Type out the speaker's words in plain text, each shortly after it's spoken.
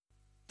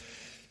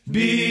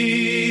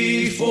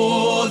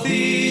Before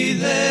thee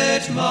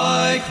let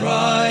my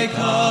cry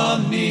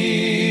come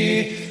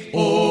near,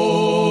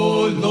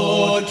 O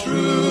Lord,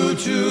 true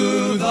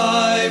to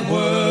thy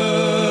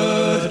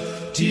word,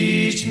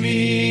 teach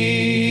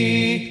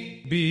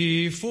me.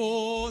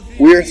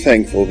 We are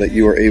thankful that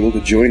you are able to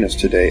join us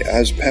today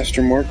as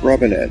Pastor Mark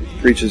Robinette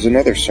preaches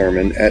another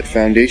sermon at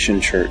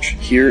Foundation Church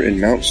here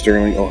in Mount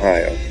Sterling,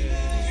 Ohio.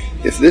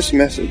 If this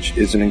message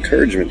is an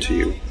encouragement to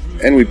you,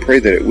 and we pray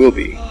that it will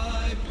be,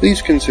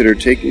 please consider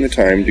taking the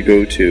time to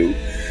go to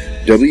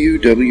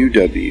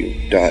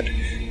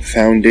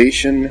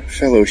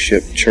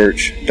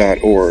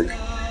www.foundationfellowshipchurch.org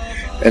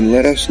and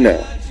let us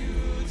know.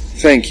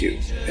 Thank you,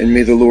 and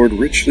may the Lord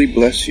richly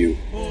bless you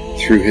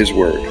through His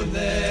Word.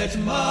 Let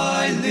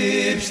my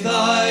lips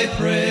thy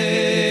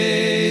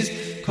praise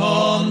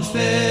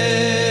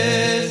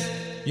confess.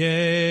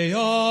 Yea,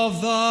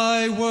 of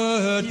thy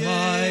word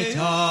my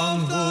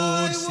tongue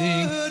would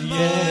sing.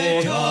 Yea,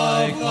 of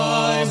thy word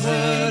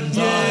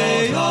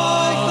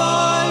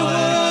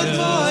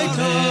my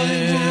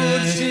tongue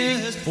would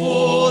sing.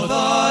 For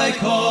thy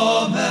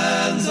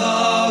commands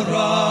are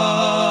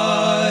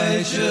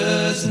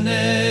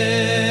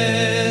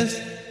righteousness.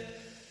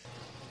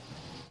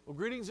 Well,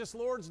 greetings this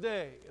Lord's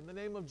Day in the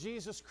name of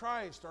Jesus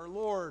Christ, our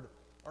Lord,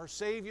 our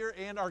Savior,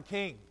 and our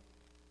King.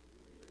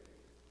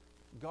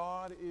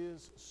 God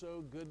is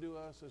so good to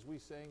us, as we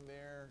sang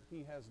there.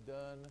 He has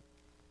done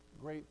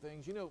great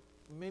things. You know,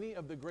 many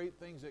of the great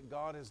things that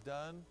God has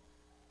done,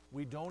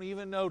 we don't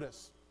even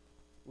notice.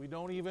 We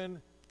don't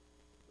even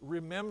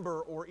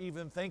remember or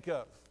even think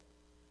of.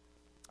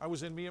 I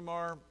was in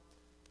Myanmar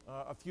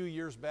a few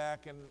years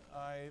back, and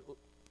I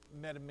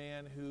met a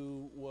man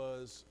who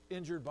was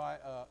injured by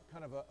a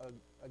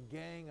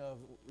gang of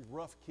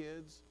rough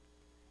kids,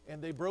 and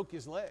they broke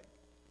his leg.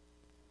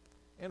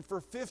 And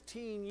for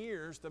 15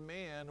 years, the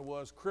man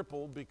was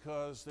crippled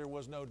because there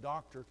was no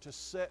doctor to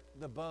set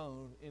the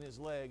bone in his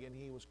leg, and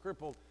he was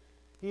crippled.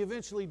 He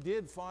eventually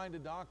did find a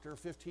doctor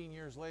 15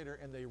 years later,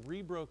 and they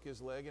re-broke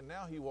his leg, and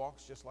now he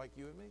walks just like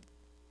you and me.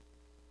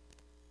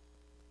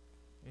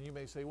 And you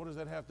may say, what does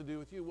that have to do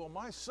with you? Well,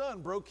 my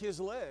son broke his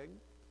leg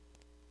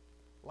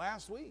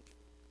last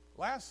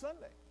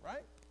Sunday,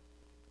 right?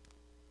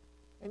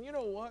 And you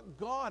know what?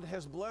 God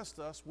has blessed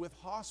us with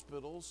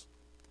hospitals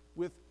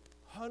with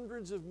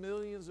hundreds of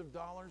millions of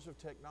dollars of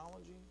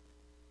technology,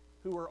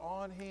 who are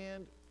on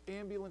hand,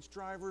 ambulance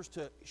drivers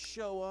to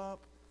show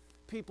up,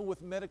 people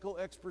with medical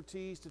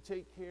expertise to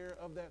take care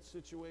of that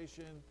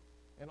situation,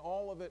 and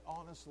all of it,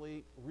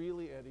 honestly,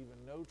 really at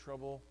even no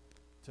trouble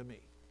to me.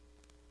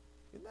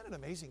 Isn't that an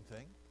amazing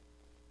thing?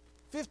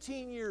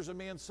 15 years a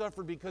man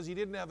suffered because he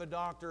didn't have a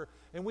doctor,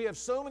 and we have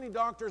so many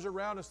doctors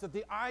around us that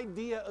the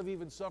idea of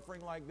even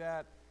suffering like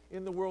that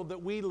in the world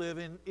that we live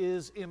in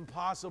is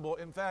impossible.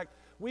 In fact,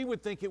 we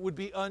would think it would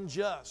be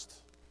unjust,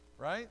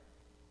 right?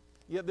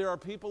 Yet there are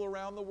people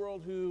around the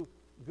world who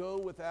go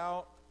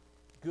without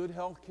good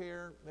health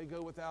care. They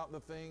go without the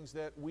things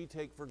that we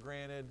take for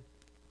granted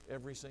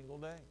every single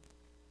day.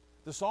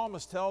 The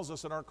psalmist tells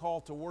us in our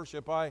call to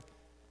worship, I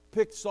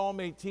picked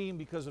Psalm 18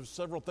 because of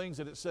several things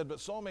that it said,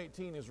 but Psalm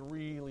 18 is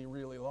really,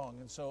 really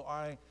long. And so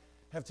I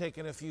have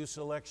taken a few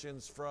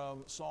selections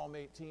from Psalm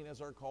 18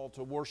 as our call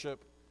to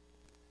worship.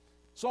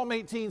 Psalm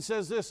 18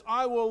 says this,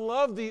 I will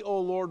love thee, O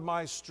Lord,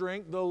 my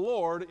strength. The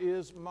Lord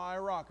is my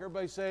rock.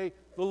 Everybody say,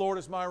 the Lord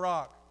is my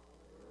rock.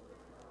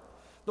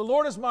 The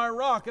Lord is my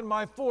rock and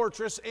my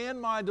fortress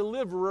and my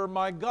deliverer,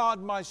 my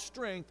God, my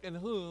strength, in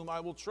whom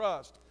I will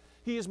trust.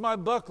 He is my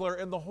buckler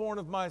and the horn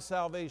of my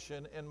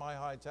salvation and my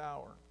high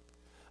tower.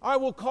 I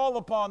will call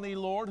upon thee,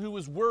 Lord, who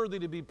is worthy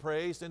to be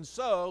praised, and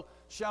so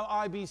shall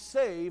I be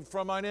saved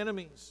from mine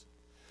enemies.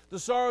 The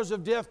sorrows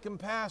of death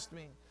compassed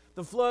me.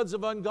 The floods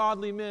of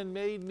ungodly men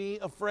made me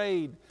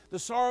afraid. The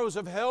sorrows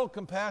of hell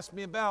compassed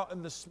me about,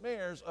 and the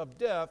snares of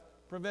death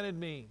prevented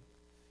me.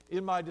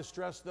 In my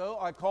distress, though,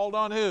 I called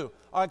on who?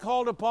 I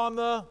called upon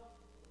the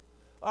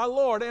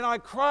Lord, and I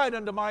cried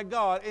unto my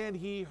God, and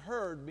He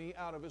heard me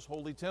out of His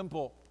holy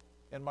temple.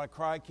 And my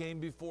cry came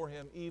before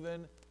Him,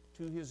 even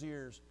to His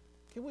ears.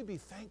 Can we be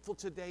thankful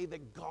today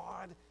that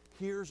God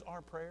hears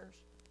our prayers?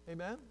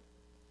 Amen?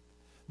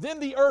 Then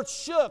the earth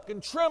shook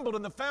and trembled,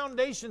 and the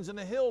foundations and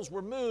the hills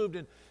were moved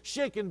and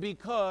shaken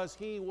because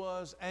He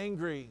was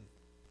angry.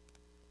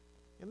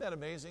 Isn't that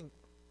amazing?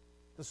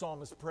 The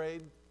psalmist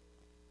prayed,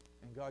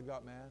 and God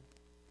got mad,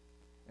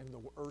 and the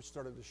earth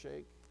started to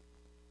shake.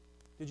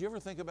 Did you ever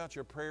think about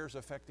your prayers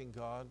affecting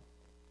God?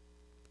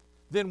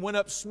 Then went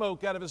up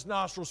smoke out of His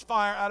nostrils,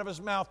 fire out of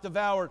His mouth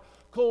devoured.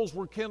 Coals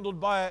were kindled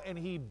by it, and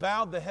He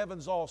bowed the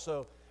heavens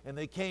also, and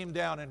they came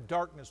down, and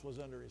darkness was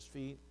under His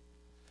feet.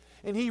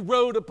 And He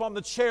rode upon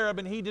the cherub,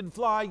 and He did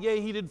fly, yea,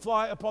 He did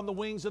fly upon the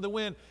wings of the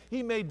wind.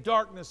 He made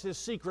darkness His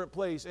secret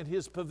place, and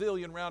His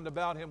pavilion round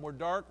about Him were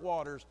dark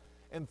waters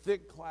and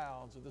thick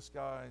clouds of the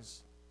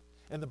skies.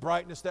 And the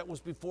brightness that was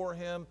before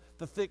Him,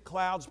 the thick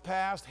clouds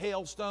passed,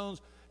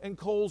 hailstones and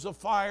coals of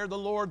fire. The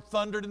Lord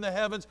thundered in the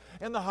heavens,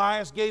 and the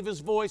highest gave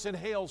His voice, and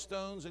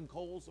hailstones and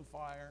coals of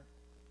fire.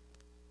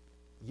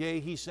 Yea,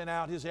 He sent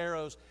out His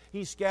arrows.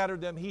 He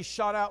scattered them. He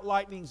shot out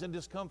lightnings and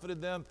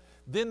discomfited them.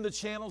 Then the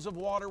channels of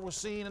water were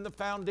seen, and the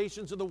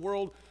foundations of the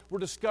world were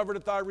discovered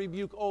at Thy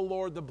rebuke, O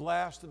Lord, the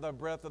blast of Thy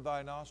breath of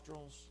Thy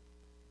nostrils.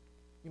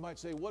 You might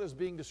say, what is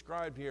being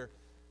described here?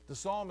 The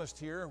psalmist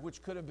here,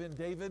 which could have been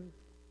David,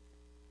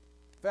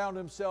 found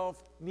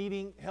himself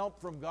needing help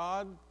from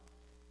God.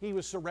 He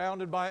was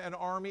surrounded by an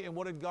army, and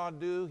what did God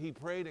do? He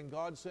prayed, and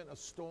God sent a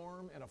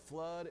storm and a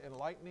flood and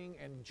lightning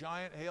and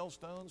giant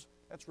hailstones.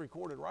 That's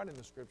recorded right in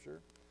the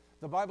Scripture.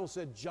 The Bible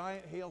said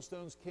giant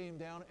hailstones came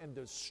down and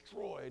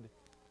destroyed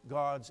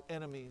God's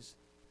enemies.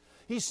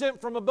 He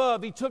sent from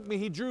above. He took me.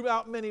 He drew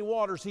out many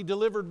waters. He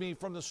delivered me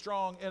from the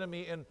strong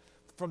enemy and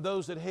from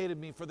those that hated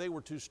me, for they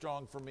were too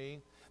strong for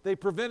me. They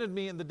prevented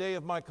me in the day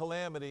of my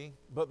calamity,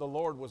 but the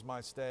Lord was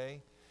my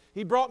stay.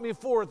 He brought me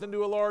forth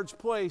into a large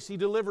place. He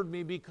delivered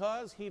me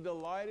because He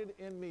delighted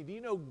in me. Do you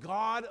know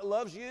God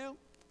loves you?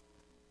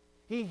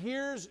 He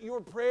hears your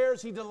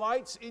prayers. He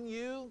delights in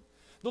you.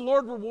 The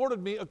Lord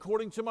rewarded me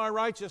according to my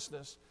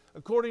righteousness.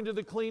 According to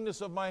the cleanness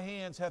of my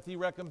hands hath He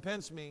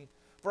recompensed me.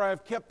 For I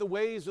have kept the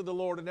ways of the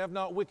Lord and have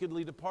not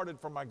wickedly departed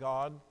from my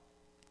God.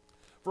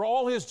 For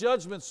all His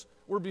judgments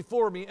were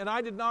before me, and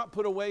I did not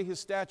put away His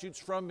statutes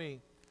from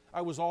me.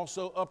 I was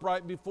also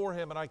upright before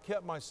Him, and I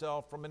kept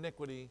myself from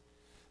iniquity.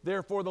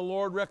 Therefore the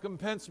Lord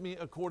recompensed me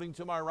according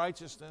to my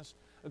righteousness,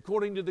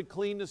 according to the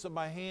cleanness of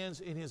my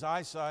hands in His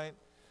eyesight.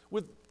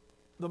 With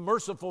the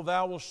merciful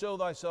Thou wilt show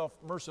Thyself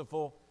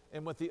merciful,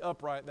 and with the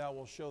upright Thou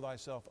wilt show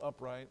Thyself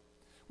upright.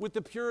 With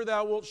the pure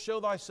Thou wilt show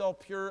Thyself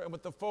pure, and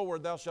with the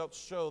forward Thou shalt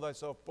show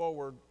Thyself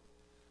forward.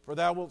 For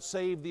Thou wilt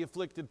save the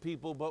afflicted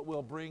people, but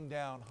will bring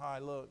down high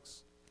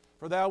looks.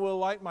 For Thou wilt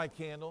light my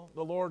candle.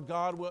 The Lord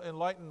God will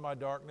enlighten my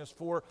darkness.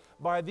 For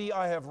by Thee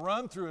I have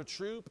run through a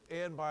troop,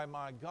 and by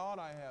my God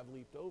I have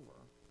leaped over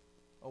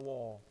a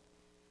wall.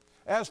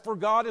 As for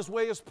God, His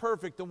way is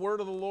perfect. The word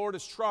of the Lord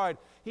is tried.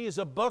 He is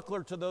a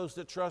buckler to those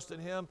that trust in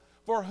Him.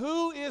 For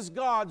who is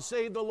God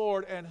save the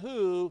Lord, and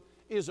who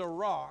is a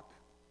rock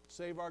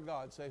save our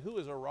God? Say, who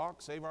is a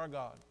rock save our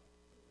God?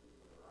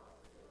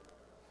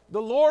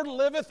 The Lord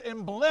liveth,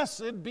 and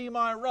blessed be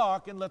my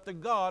rock, and let the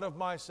God of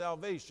my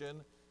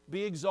salvation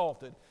be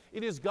exalted.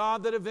 It is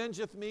God that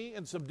avengeth me,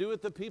 and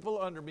subdueth the people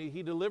under me.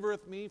 He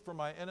delivereth me from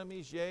my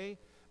enemies. Yea,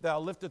 Thou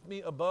lifteth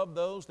me above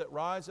those that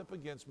rise up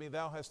against me.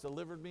 Thou hast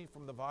delivered me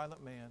from the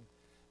violent man.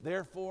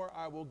 Therefore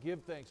I will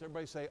give thanks.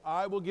 Everybody say,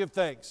 I will give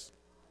thanks.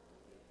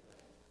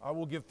 I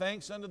will give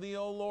thanks unto Thee,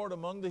 O Lord,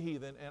 among the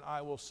heathen, and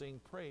I will sing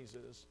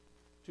praises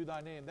to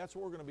Thy name. That's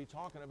what we're going to be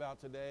talking about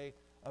today,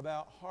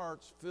 about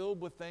hearts filled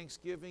with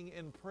thanksgiving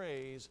and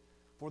praise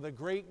for the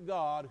great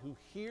God who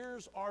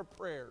hears our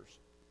prayers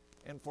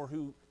and for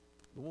who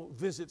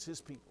visits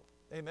His people.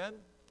 Amen?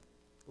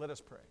 Let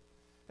us pray.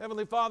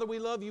 Heavenly Father, we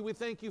love You. We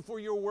thank You for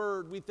Your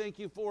word. We thank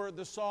You for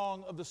the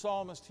song of the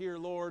psalmist here,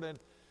 Lord. And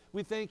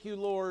we thank You,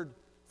 Lord,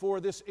 for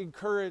this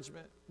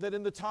encouragement that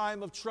in the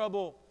time of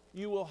trouble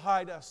You will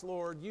hide us,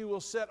 Lord. You will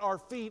set our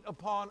feet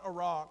upon a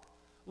rock.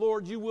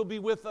 Lord, You will be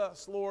with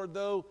us, Lord,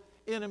 though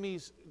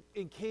enemies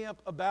encamp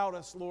about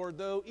us, Lord,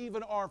 though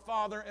even our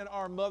father and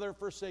our mother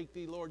forsake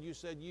Thee, Lord, You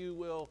said You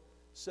will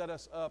set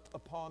us up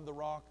upon the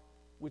rock,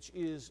 which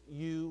is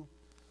You.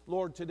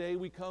 Lord, today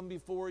we come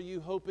before You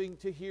hoping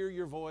to hear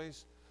Your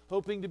voice,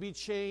 hoping to be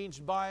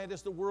changed by it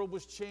as the world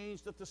was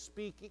changed at the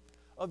speaking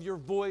of Your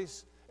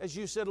voice. As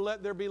You said,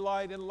 let there be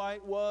light, and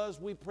light was.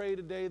 We pray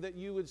today that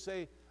You would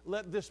say,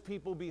 let this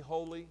people be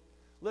holy.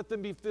 Let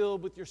them be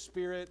filled with Your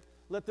Spirit.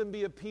 Let them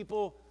be a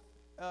people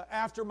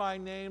after My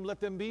name. Let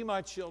them be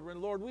My children.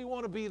 Lord, we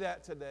want to be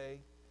that today.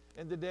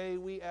 And today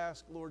we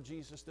ask, Lord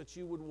Jesus, that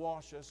You would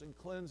wash us and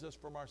cleanse us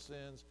from our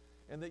sins,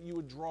 and that You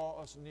would draw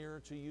us nearer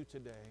to You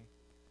today.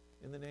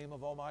 In the name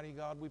of Almighty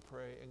God we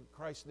pray. In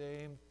Christ's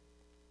name,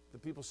 the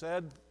people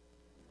said,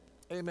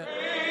 Amen.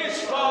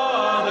 Praise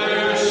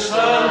Father,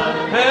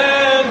 Son,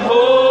 and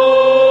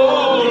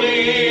Holy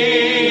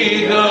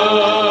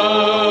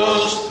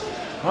Ghost.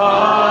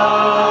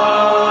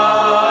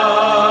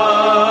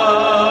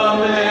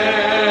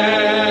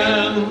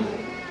 Amen.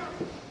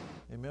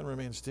 Amen.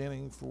 Remain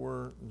standing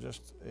for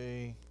just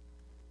a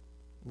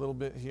little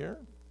bit here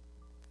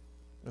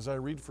as I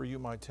read for you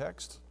my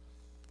text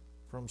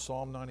from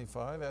Psalm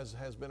 95, as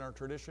has been our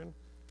tradition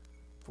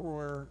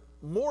for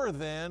more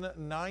than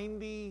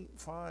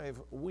 95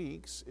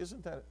 weeks.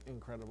 Isn't that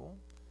incredible?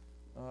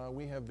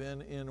 We have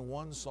been in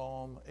one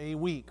psalm a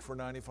week for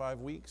 95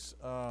 weeks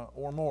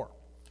or more.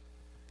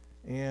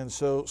 And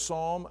so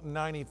Psalm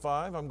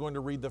 95, I'm going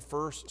to read the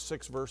first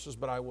 6 verses,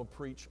 but I will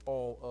preach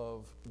all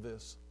of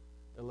this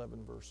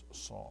 11-verse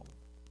psalm.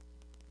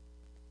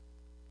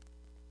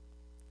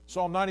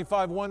 Psalm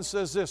 95:1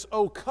 says this,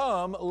 O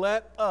come,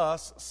 let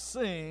us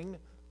sing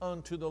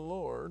unto the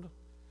Lord.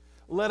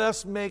 Let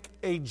us make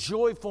a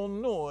joyful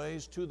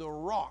noise to the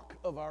rock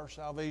of our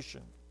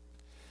salvation.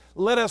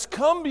 Let us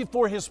come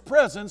before His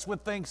presence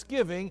with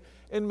thanksgiving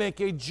and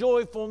make a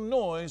joyful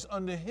noise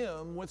unto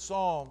Him with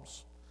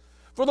psalms.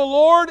 For the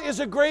Lord is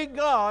a great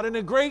God and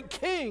a great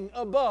King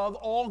above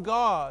all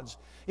gods.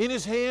 In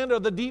His hand are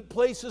the deep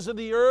places of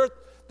the earth.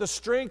 The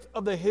strength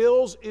of the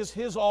hills is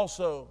His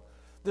also.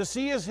 The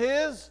sea is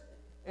His,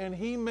 and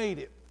He made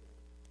it.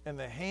 And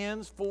the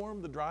hands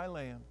formed the dry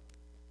land.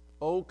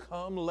 Oh,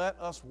 come, let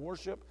us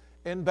worship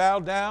and bow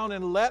down,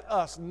 and let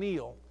us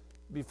kneel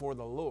before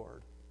the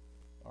Lord,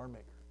 our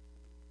Maker.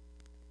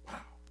 Wow.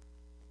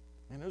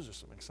 And those are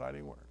some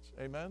exciting words.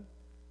 Amen?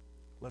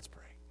 Let's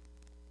pray.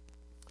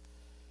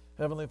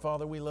 Heavenly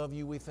Father, we love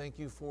You. We thank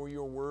You for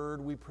Your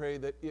word. We pray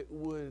that it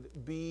would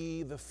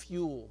be the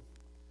fuel,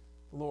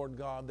 Lord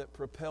God, that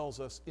propels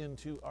us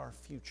into our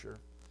future.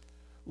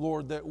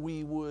 Lord, that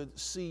we would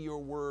see Your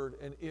word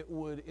and it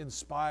would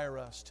inspire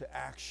us to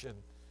action.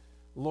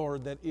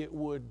 Lord, that it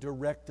would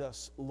direct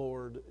us,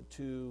 Lord,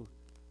 to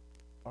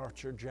our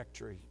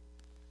trajectory.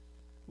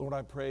 Lord,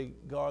 I pray,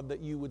 God, that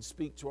You would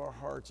speak to our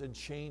hearts and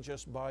change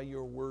us by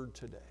Your word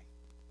today.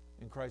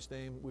 In Christ's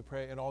name we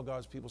pray, and all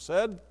God's people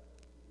said,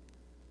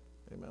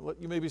 amen.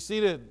 You may be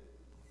seated.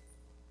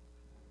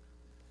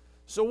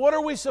 So what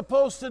are we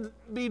supposed to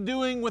be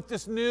doing with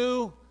this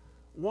new,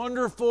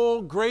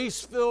 wonderful,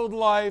 grace-filled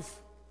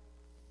life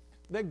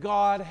that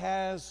God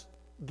has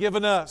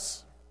given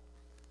us?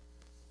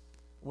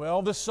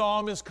 Well, this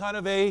psalm is kind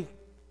of a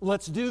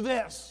let's do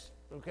this,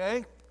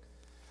 okay?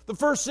 The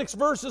first 6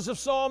 verses of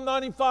Psalm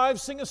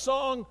 95 sing a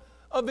song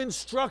of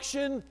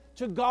instruction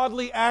to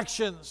godly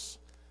actions.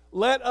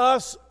 Let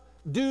us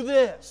do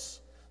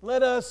this.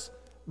 Let us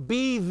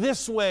be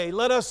this way.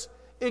 Let us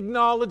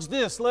acknowledge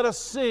this. Let us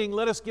sing.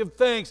 Let us give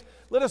thanks.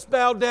 Let us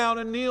bow down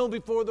and kneel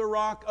before the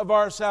rock of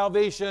our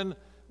salvation,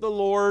 the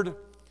Lord,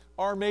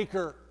 our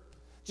Maker.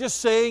 Just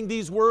saying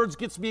these words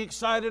gets me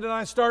excited, and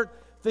I start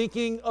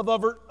thinking of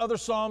other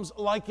psalms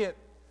like it.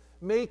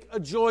 Make a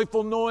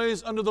joyful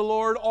noise unto the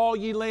Lord, all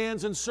ye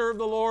lands, and serve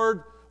the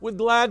Lord with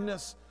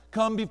gladness.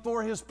 Come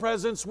before His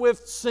presence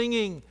with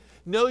singing.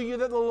 Know ye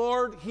that the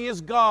Lord, He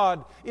is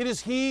God. It is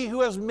He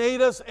who has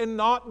made us, and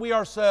not we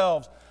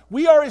ourselves.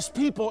 We are His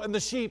people and the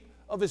sheep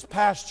of His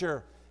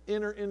pasture.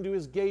 Enter into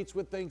His gates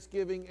with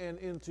thanksgiving, and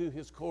into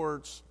His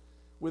courts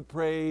with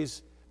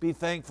praise. Be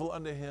thankful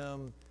unto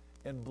Him,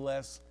 and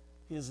bless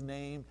His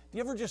name. Do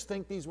you ever just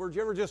think these words?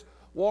 You ever just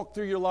walk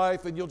through your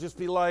life and you'll just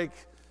be like,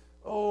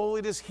 oh,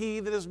 it is He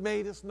that has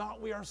made us,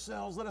 not we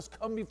ourselves. Let us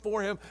come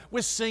before Him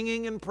with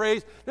singing and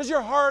praise. Does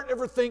your heart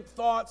ever think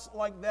thoughts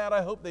like that?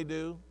 I hope they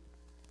do.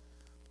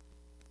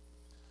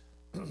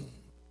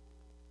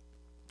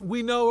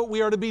 We know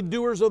we are to be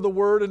doers of the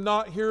word and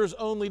not hearers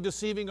only,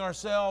 deceiving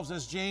ourselves,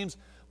 as James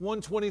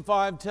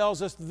 1:25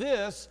 tells us.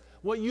 This,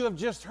 what you have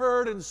just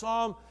heard in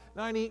Psalm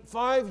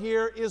 95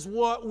 here, is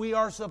what we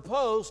are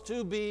supposed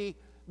to be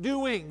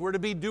doing. We're to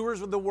be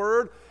doers of the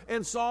word,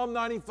 and Psalm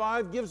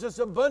 95 gives us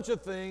a bunch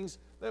of things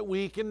that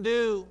we can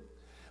do.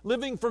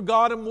 Living for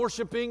God and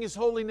worshiping His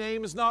holy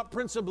name is not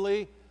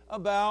principally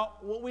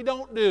about what we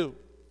don't do.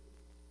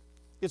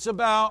 It's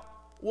about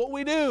what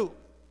we do.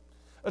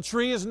 A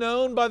tree is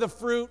known by the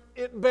fruit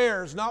it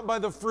bears, not by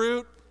the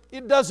fruit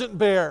it doesn't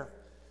bear.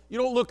 You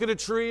don't look at a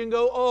tree and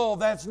go, oh,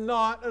 that's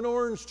not an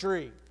orange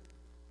tree.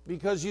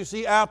 Because you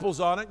see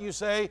apples on it, you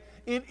say,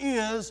 it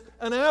is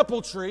an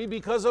apple tree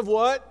because of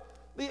what?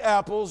 The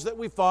apples that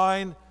we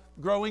find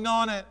growing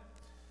on it.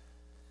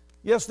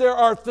 Yes, there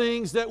are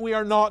things that we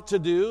are not to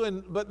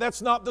do, but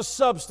that's not the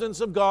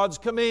substance of God's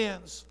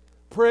commands.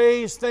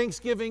 Praise,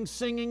 thanksgiving,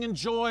 singing, and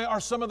joy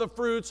are some of the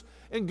fruits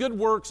and good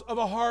works of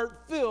a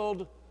heart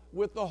filled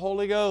with the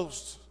Holy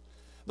Ghost.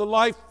 The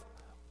life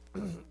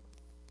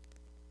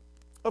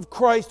of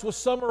Christ was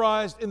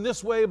summarized in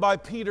this way by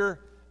Peter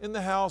in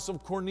the house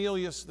of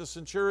Cornelius the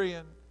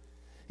centurion.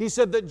 He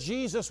said that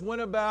Jesus went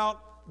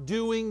about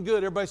doing good.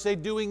 Everybody say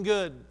doing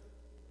good.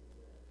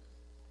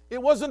 It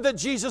wasn't that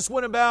Jesus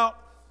went about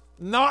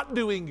not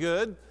doing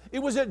good. It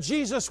was that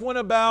Jesus went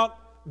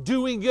about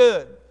doing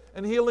good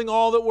and healing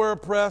all that were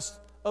oppressed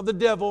of the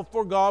devil,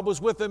 for God was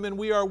with Him, and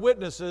we are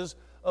witnesses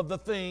of the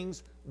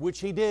things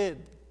which He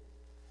did.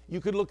 You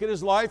could look at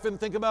His life and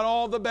think about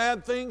all the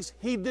bad things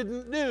He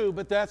didn't do,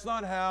 but that's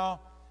not how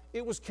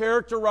it was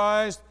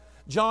characterized.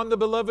 John the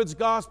Beloved's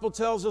Gospel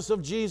tells us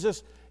of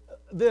Jesus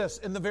this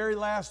in the very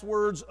last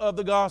words of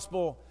the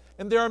Gospel.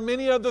 And there are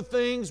many other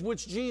things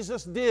which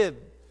Jesus did,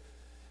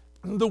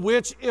 the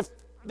which, if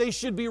they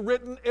should be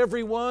written,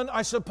 every one,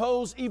 I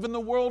suppose even the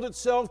world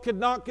itself could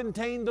not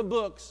contain the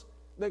books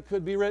that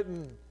could be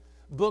written.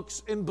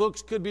 Books and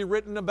books could be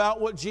written about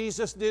what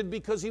Jesus did,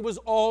 because He was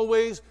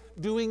always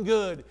doing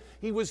good.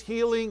 He was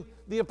healing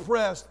the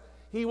oppressed.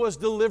 He was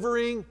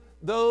delivering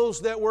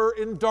those that were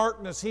in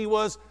darkness. He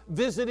was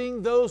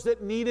visiting those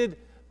that needed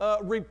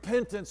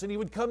repentance. And He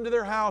would come to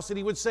their house and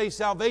He would say,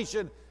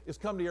 salvation is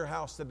come to your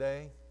house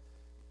today.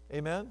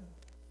 Amen?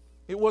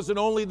 It wasn't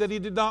only that He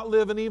did not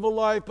live an evil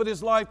life, but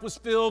His life was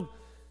filled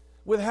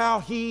with how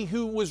He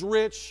who was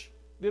rich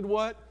did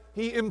what?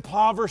 He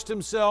impoverished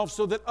Himself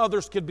so that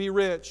others could be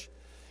rich.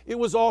 It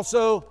was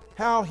also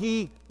how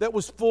He that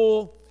was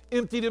full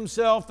emptied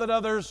Himself that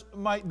others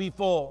might be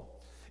full.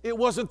 It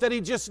wasn't that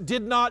He just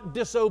did not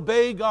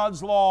disobey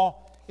God's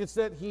law. It's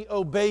that He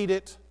obeyed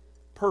it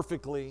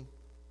perfectly.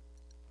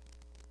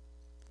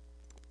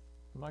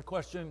 My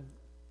question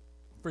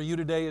for you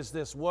today is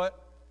this: what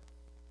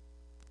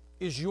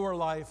is your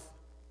life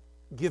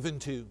given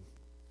to?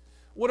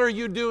 What are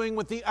you doing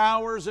with the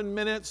hours and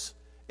minutes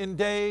and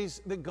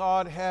days that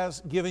God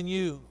has given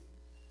you?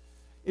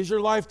 Is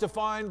your life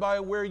defined by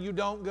where you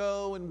don't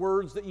go and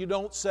words that you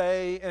don't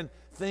say and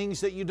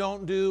things that you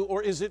don't do?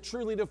 Or is it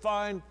truly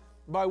defined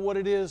by what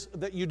it is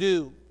that you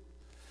do?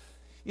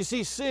 You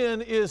see,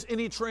 sin is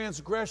any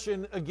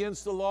transgression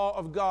against the law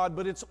of God,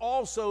 but it's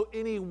also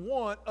any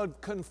want of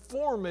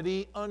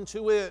conformity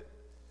unto it.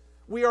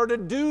 We are to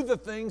do the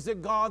things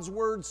that God's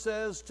Word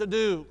says to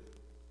do.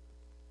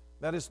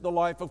 That is the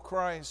life of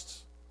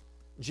Christ.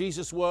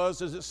 Jesus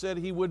was, as it said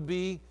he would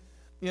be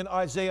in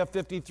Isaiah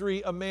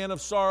 53, a man of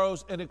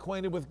sorrows and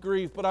acquainted with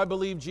grief. But I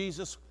believe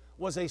Jesus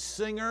was a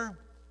singer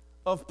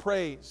of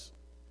praise.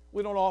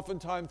 We don't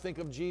oftentimes think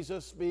of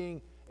Jesus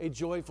being a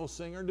joyful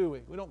singer, do we?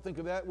 We don't think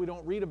of that. We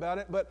don't read about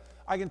it. But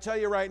I can tell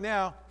you right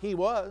now, he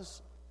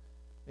was.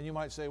 And you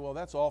might say, well,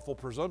 that's awful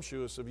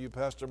presumptuous of you,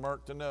 Pastor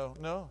Mark, to know.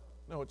 No,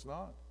 it's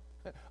not.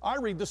 I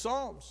read the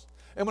Psalms.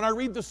 And when I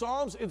read the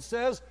Psalms, it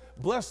says,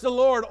 bless the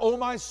Lord, O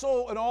my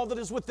soul, and all that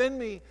is within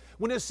me.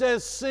 When it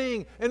says,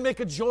 sing and make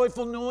a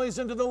joyful noise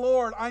unto the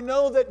Lord, I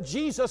know that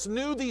Jesus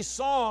knew these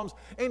Psalms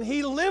and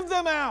He lived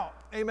them out.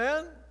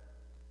 Amen?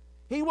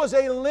 He was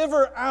a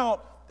liver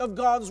out of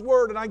God's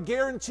Word. And I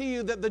guarantee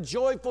you that the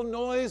joyful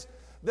noise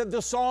that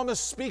the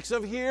psalmist speaks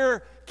of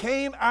here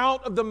came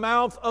out of the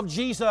mouth of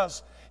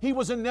Jesus. He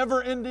was a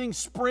never-ending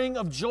spring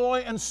of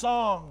joy and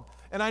song.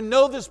 And I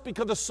know this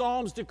because the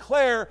Psalms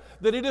declare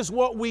that it is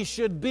what we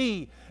should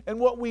be and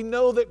what we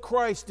know that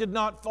Christ did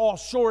not fall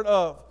short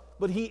of,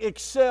 but He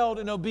excelled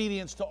in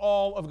obedience to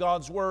all of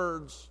God's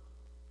words.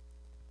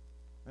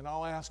 And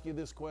I'll ask you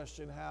this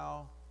question: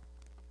 how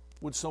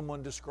would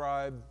someone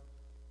describe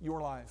your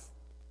life?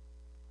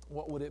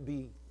 What would it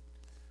be?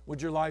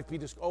 Would your life be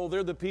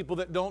they're the people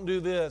that don't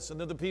do this, and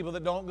they're the people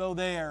that don't go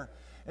there,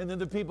 and they're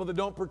the people that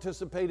don't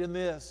participate in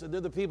this, and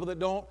they're the people that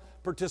don't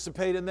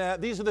participate in that.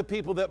 These are the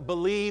people that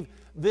believe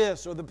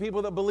this, or the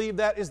people that believe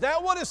that. Is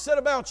that what is said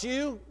about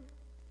you?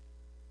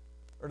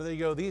 Or do they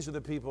go, these are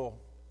the people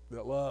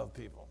that love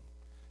people.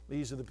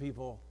 These are the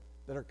people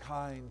that are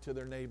kind to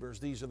their neighbors.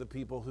 These are the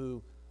people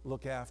who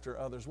look after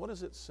others. What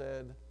is it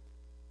said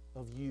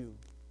of you?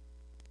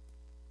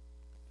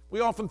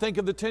 We often think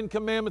of the Ten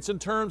Commandments in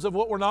terms of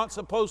what we're not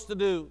supposed to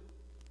do.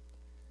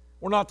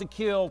 We're not to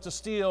kill, to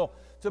steal,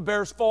 to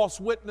bear false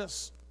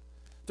witness,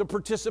 to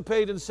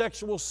participate in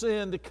sexual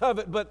sin, to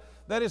covet. But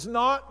that is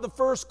not the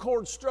first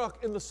chord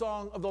struck in the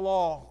song of the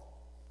law.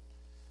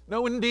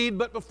 No, indeed,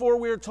 but before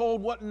we are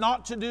told what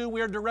not to do, we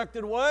are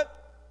directed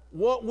what?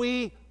 What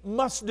we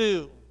must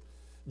do.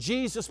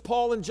 Jesus,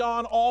 Paul, and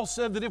John all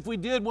said that if we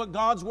did what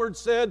God's Word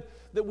said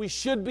that we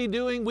should be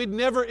doing, we'd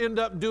never end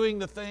up doing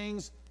the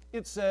things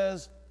it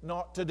says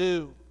not to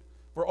do.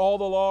 For all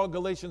the law,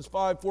 Galatians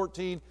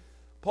 5:14,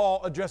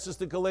 Paul addresses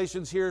the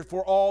Galatians here,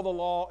 for all the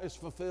law is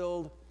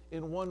fulfilled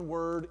in one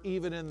word,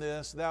 even in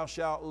this, thou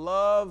shalt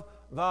love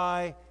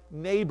thy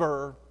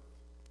neighbor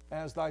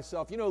as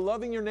thyself. You know,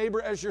 loving your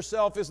neighbor as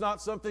yourself is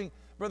not something,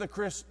 Brother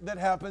Chris, that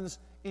happens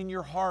in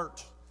your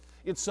heart.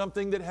 It's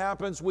something that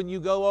happens when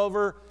you go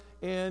over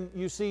and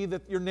you see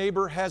that your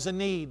neighbor has a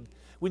need.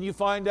 When you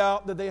find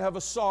out that they have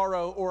a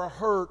sorrow or a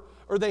hurt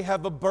or they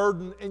have a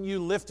burden, and you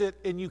lift it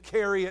and you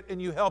carry it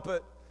and you help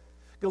it.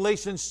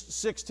 Galatians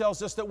 6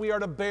 tells us that we are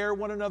to bear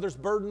one another's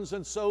burdens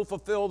and so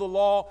fulfill the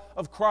law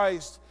of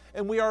Christ.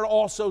 And we are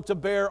also to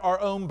bear our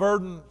own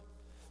burden.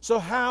 So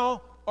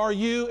how are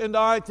you and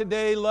I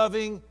today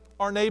loving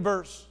our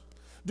neighbors?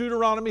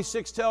 Deuteronomy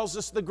 6 tells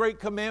us the great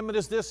commandment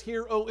is this: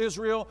 Hear, O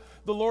Israel,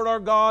 the Lord our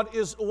God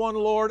is one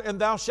Lord, and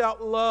thou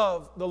shalt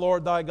love the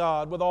Lord thy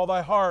God with all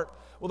thy heart,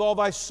 with all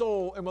thy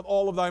soul, and with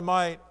all of thy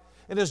might.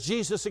 And as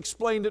Jesus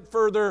explained it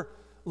further,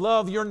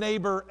 love your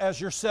neighbor as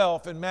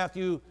yourself in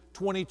Matthew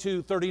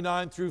 22,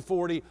 39 through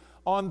 40.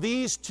 On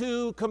these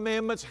two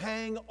commandments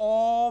hang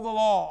all the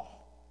law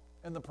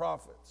and the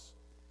prophets.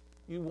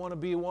 You want to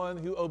be one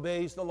who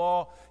obeys the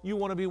law. You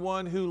want to be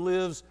one who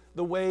lives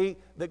the way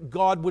that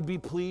God would be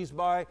pleased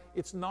by.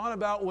 It's not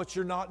about what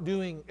you're not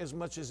doing as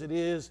much as it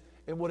is,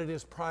 and what it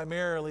is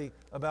primarily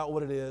about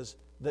what it is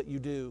that you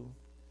do.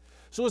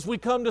 So as we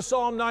come to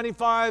Psalm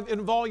 95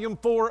 in Volume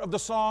 4 of the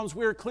Psalms,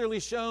 we are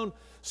clearly shown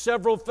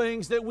several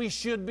things that we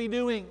should be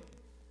doing.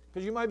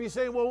 Because you might be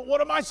saying, well,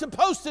 what am I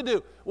supposed to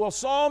do? Well,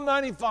 Psalm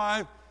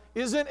 95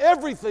 isn't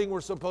everything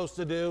we're supposed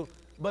to do,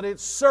 but it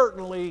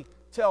certainly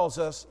tells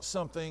us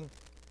something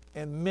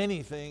and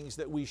many things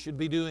that we should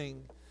be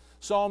doing.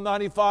 Psalm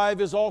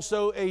 95 is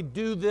also a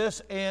do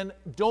this and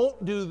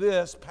don't do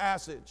this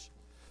passage.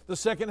 The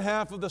second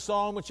half of the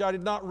psalm, which I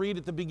did not read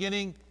at the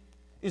beginning,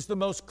 is the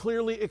most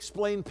clearly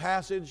explained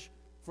passage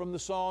from the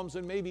Psalms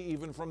and maybe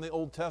even from the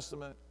Old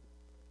Testament.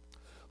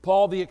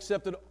 Paul, the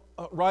accepted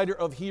writer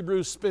of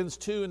Hebrews, spends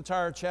 2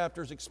 entire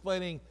chapters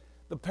explaining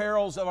the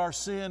perils of our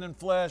sin and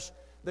flesh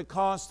that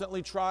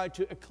constantly try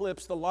to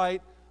eclipse the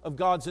light of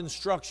God's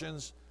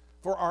instructions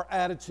for our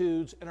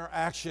attitudes and our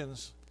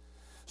actions.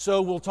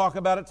 So we'll talk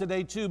about it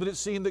today too, but it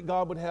seemed that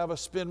God would have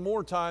us spend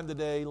more time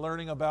today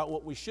learning about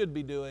what we should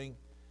be doing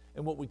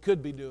and what we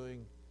could be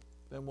doing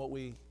than what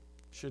we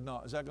should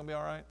not. Is that going to be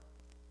all right?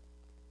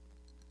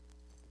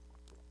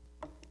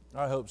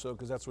 I hope so,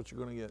 because that's what you're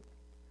going to get.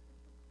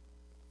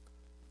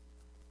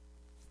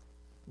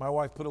 My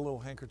wife put a little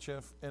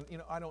handkerchief, and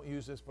I don't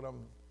use this, but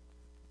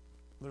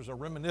there's a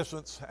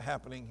reminiscence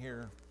happening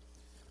here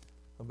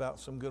about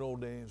some good old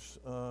days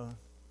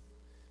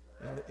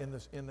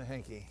in the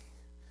hanky.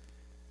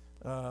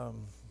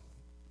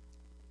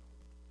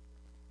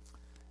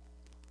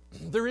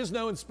 There is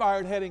no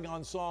inspired heading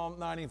on Psalm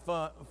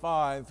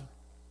 95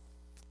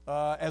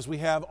 as we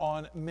have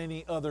on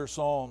many other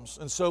psalms.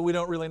 And so we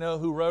don't really know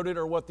who wrote it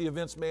or what the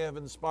events may have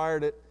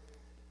inspired it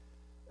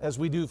as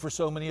we do for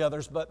so many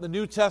others. But the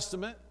New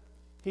Testament,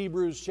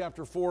 Hebrews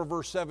chapter 4,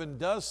 verse 7,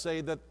 does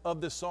say that of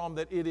this psalm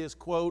that it is,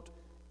 quote,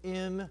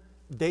 in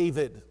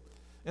David.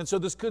 And so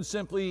this could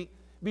simply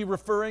be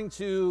referring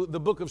to the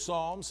book of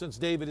Psalms, since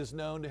David is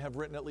known to have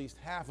written at least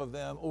half of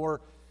them,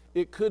 or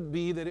it could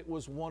be that it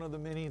was one of the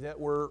many that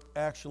were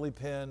actually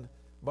penned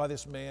by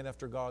this man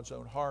after God's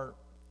own heart.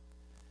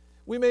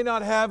 We may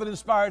not have an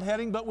inspired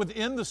heading, but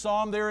within the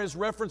psalm there is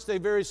referenced a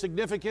very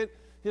significant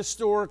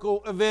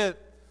historical event,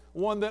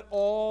 one that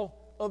all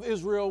of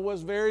Israel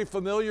was very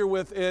familiar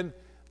with, and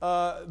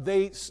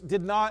they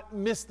did not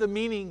miss the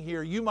meaning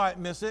here. You might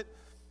miss it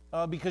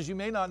because you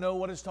may not know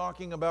what it's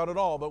talking about at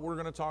all, but we're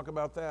going to talk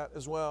about that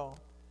as well.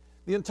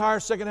 The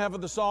entire second half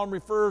of the psalm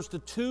refers to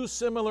two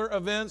similar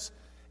events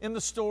in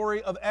the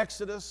story of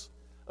Exodus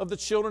of the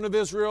children of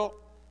Israel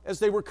as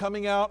they were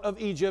coming out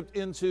of Egypt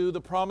into the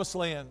Promised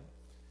Land.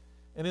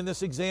 And in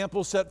this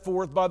example set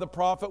forth by the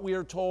prophet, we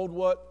are told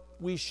what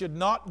we should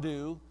not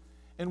do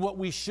and what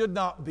we should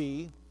not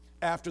be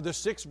after the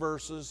 6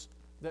 verses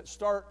that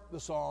start the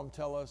psalm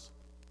tell us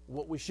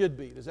what we should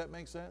be. Does that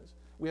make sense?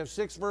 We have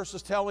 6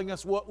 verses telling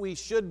us what we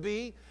should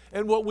be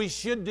and what we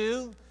should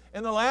do.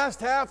 And the last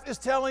half is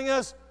telling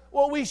us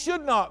what we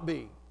should not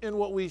be and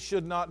what we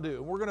should not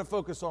do. We're going to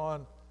focus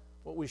on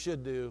what we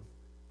should do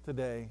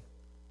today.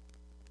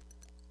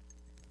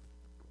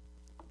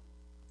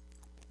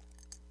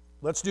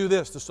 Let's do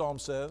this, the psalm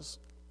says,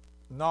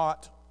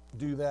 not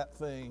do that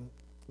thing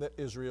that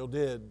Israel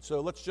did.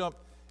 So let's jump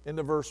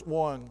into verse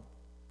 1.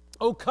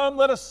 Oh, come,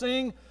 let us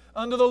sing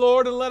unto the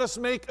Lord, and let us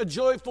make a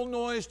joyful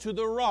noise to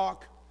the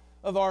rock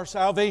of our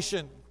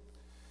salvation.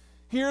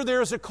 Here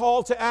there is a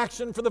call to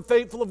action for the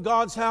faithful of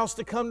God's house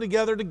to come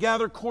together, to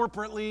gather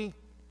corporately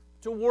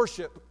to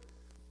worship.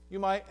 You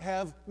might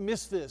have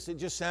missed this. It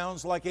just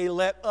sounds like a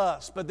let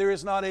us, but there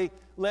is not a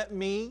let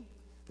me.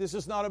 This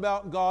is not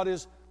about God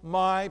is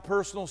my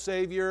personal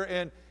Savior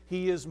and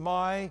He is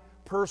my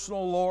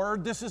personal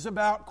Lord. This is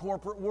about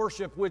corporate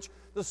worship, which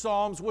the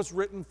Psalms was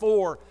written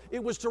for.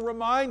 It was to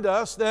remind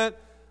us that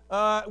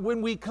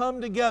when we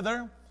come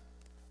together,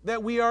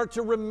 that we are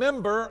to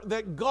remember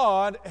that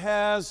God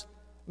has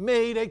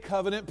made a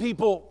covenant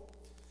people.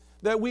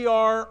 That we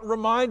are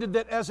reminded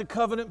that as a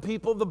covenant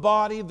people, the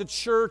body, the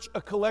church,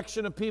 a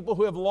collection of people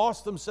who have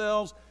lost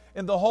themselves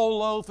in the whole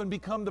loaf and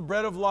become the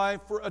bread of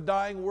life for a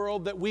dying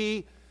world, that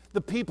we, the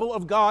people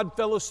of God,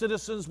 fellow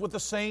citizens with the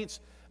saints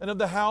and of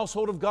the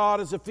household of God,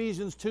 as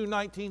Ephesians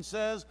 2:19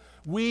 says,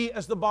 we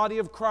as the body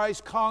of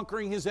Christ,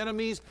 conquering His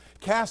enemies,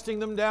 casting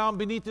them down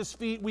beneath His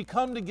feet, we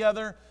come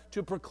together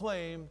to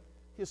proclaim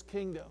His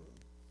kingdom.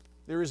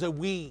 There is a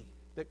we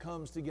that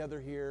comes together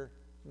here,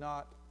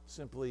 not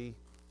simply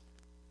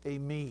a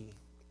me.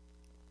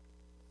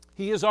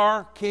 He is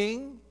our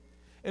King,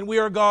 and we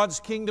are God's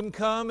kingdom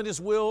come and His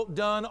will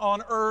done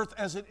on earth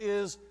as it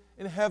is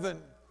in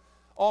heaven.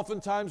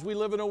 Oftentimes we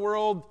live in a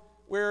world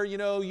where,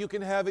 you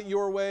can have it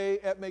your way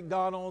at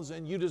McDonald's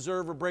and you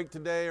deserve a break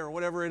today or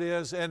whatever it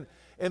is, and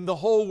the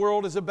whole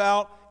world is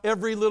about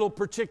every little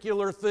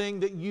particular thing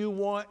that you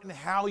want and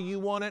how you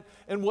want it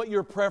and what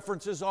your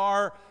preferences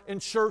are, and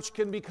church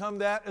can become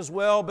that as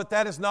well, but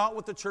that is not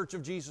what the Church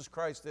of Jesus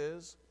Christ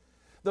is.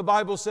 The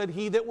Bible said,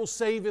 he that will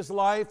save his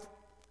life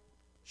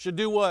should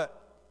do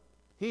what?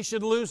 He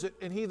should lose it.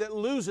 And he that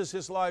loses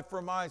his life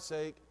for my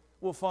sake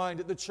will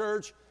find it. The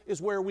church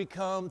is where we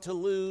come to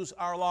lose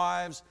our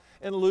lives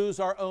and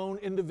lose our own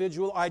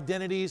individual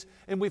identities.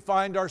 And we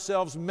find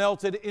ourselves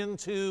melted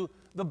into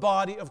the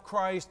body of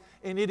Christ.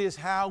 And it is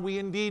how we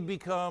indeed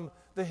become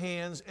the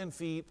hands and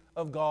feet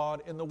of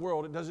God in the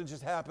world. It doesn't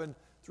just happen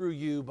through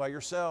you by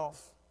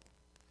yourself.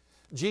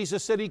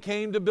 Jesus said He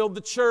came to build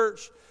the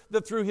church,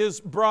 that through His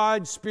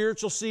bride,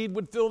 spiritual seed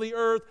would fill the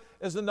earth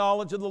as the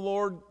knowledge of the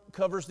Lord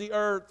covers the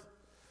earth.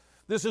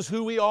 This is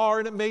who we are,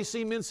 and it may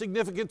seem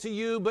insignificant to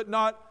you, but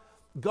not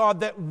God,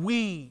 that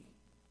we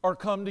are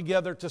come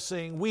together to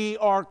sing. We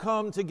are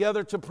come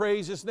together to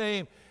praise His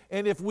name.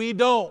 And if we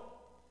don't,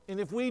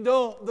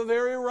 the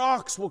very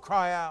rocks will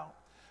cry out.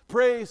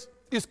 Praise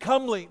is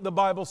comely, the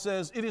Bible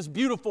says. It is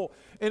beautiful,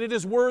 and it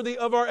is worthy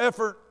of our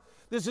effort.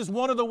 This is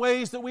one of the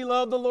ways that we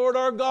love the Lord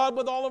our God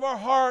with all of our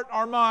heart,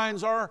 our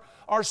minds, our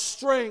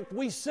strength.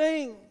 We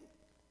sing.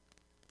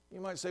 You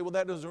might say, well,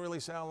 that doesn't really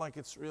sound like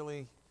it's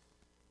really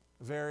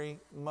very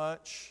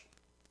much.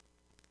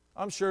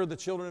 I'm sure the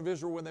children of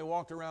Israel, when they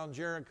walked around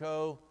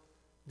Jericho,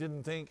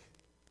 didn't think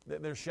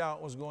that their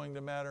shout was going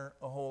to matter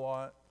a whole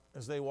lot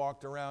as they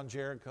walked around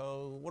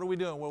Jericho. What are we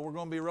doing? Well, we're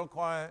going to be real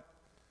quiet,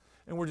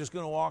 and we're just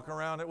going to walk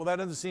around it. Well, that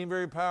doesn't seem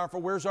very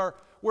powerful. Where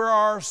are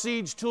our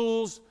siege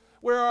tools?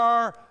 Where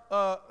are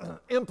our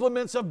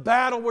implements of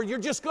battle? Where you're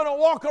just going to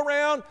walk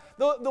around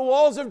the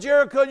walls of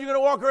Jericho, and you're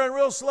going to walk around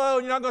real slow,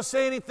 and you're not going to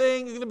say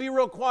anything. You're going to be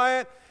real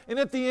quiet, and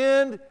at the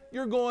end,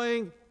 you're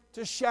going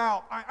to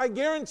shout. I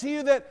guarantee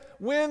you that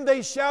when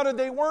they shouted,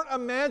 they weren't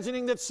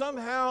imagining that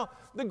somehow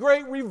the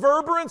great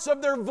reverberance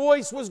of their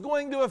voice was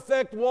going to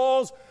affect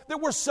walls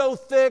that were so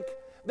thick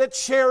that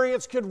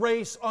chariots could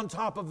race on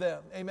top of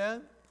them.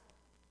 Amen?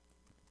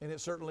 And it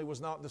certainly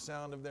was not the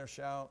sound of their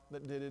shout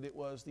that did it. It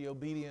was the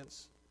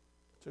obedience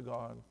to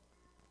God.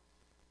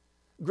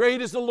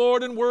 Great is the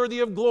Lord and worthy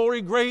of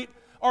glory. Great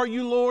are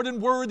you, Lord,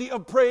 and worthy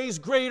of praise.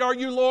 Great are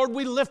you, Lord.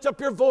 We lift up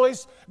your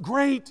voice.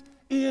 Great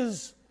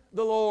is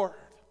the Lord.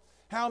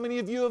 How many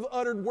of you have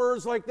uttered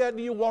words like that?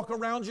 Do you walk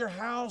around your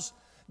house?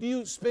 Do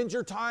you spend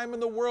your time in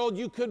the world?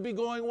 You could be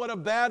going, what a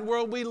bad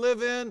world we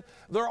live in.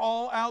 They're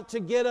all out to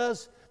get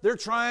us. They're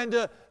trying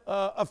to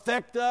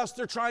affect us.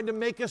 They're trying to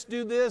make us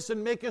do this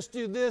and make us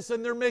do this,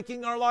 and they're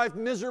making our life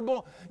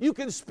miserable. You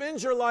can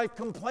spend your life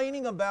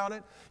complaining about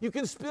it. You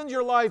can spend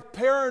your life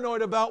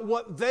paranoid about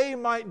what they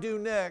might do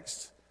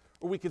next.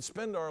 Or we could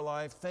spend our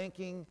life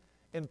thanking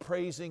and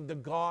praising the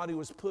God who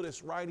has put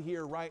us right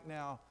here, right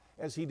now,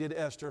 as He did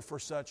Esther for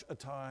such a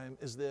time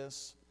as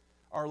this.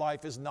 Our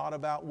life is not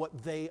about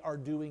what they are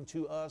doing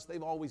to us.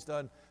 They've always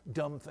done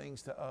dumb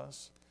things to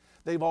us.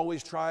 They've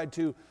always tried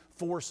to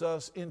force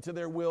us into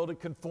their will, to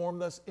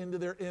conform us into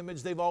their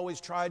image. They've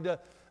always tried to,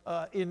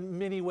 in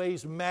many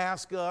ways,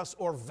 mask us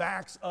or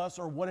vax us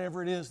or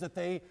whatever it is that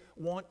they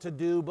want to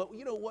do. But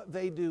you know what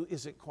they do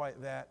isn't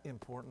quite that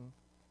important.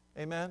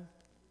 Amen?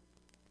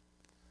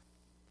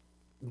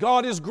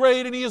 God is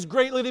great, and He is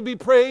greatly to be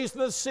praised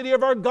in the city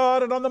of our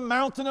God and on the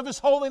mountain of His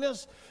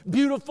holiness.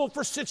 Beautiful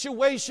for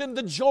situation,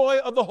 the joy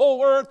of the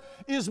whole earth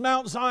is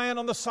Mount Zion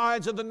on the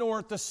sides of the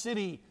north, the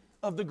city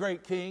of the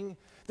great King.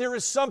 There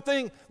is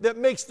something that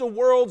makes the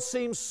world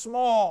seem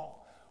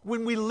small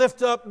when we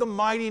lift up the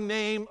mighty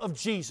name of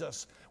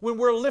Jesus. When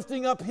we're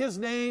lifting up His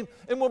name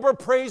and when we're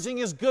praising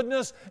His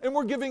goodness and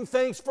we're giving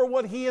thanks for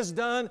what He has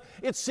done,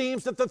 it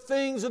seems that the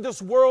things of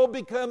this world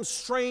become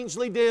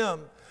strangely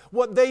dim.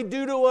 What they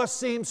do to us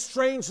seems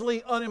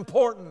strangely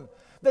unimportant.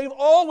 They've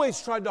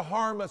always tried to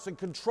harm us and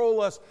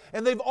control us,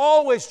 and they've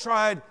always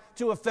tried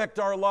to affect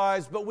our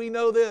lives. But we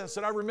know this,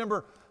 and I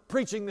remember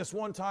preaching this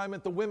one time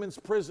at the women's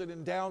prison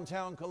in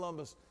downtown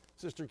Columbus.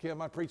 Sister Kim,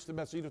 I preached the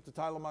message. You know what the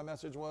title of my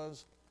message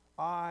was?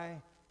 I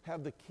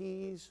have the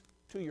keys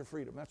to your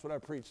freedom. That's what I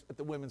preached at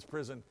the women's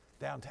prison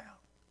downtown.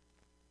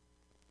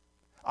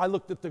 I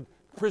looked at the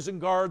prison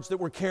guards that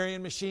were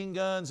carrying machine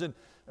guns,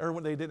 or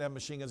when they didn't have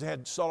machine guns, they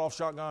had sawed-off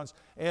shotguns,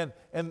 and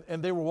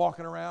they were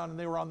walking around, and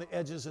they were on the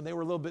edges, and they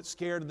were a little bit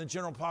scared, and the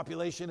general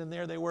population, and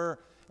there they were.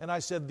 And I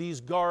said,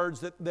 these guards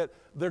that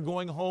they're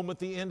going home at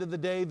the end of the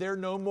day, they're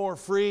no more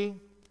free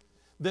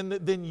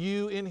than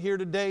you in here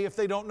today if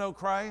they don't know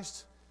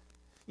Christ.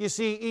 You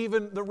see,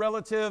 even the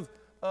relative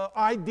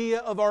idea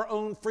of our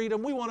own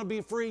freedom, we want to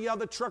be free. Yeah,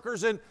 the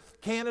truckers in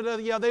Canada,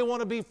 yeah, they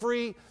want to be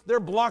free. They're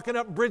blocking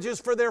up bridges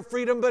for their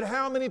freedom. But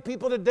how many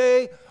people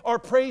today are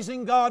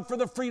praising God for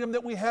the freedom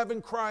that we have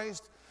in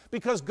Christ?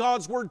 Because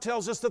God's Word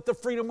tells us that the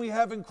freedom we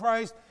have in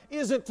Christ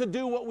isn't to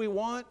do what we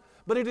want,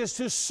 but it is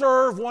to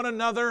serve one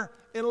another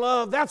in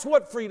love. That's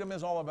what freedom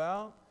is all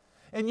about.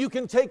 And you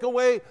can take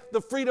away the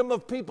freedom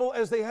of people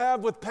as they have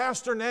with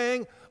Pastor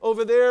Nang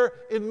over there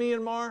in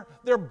Myanmar.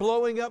 They're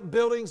blowing up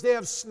buildings. They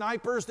have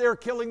snipers. They're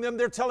killing them.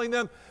 They're telling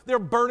them they're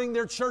burning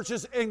their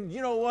churches. And you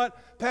know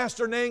what?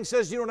 Pastor Nang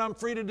says, you know what I'm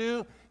free to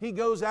do? He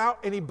goes out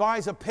and he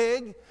buys a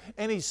pig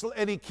and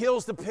he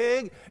kills the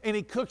pig and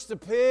he cooks the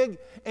pig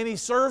and he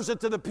serves it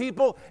to the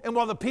people. And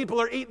while the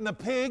people are eating the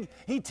pig,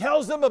 he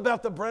tells them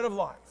about the bread of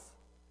life.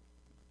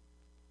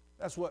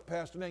 That's what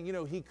Pastor Nang, you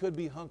know, he could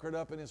be hunkered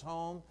up in his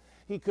home.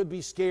 He could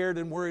be scared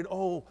and worried,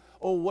 oh,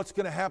 what's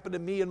going to happen to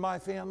me and my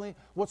family?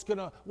 What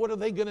are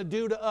they going to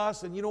do to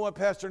us? And you know what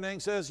Pastor Nang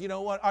says? You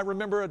know what? I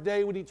remember a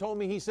day when he told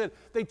me, he said,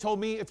 they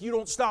told me, if you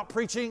don't stop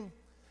preaching,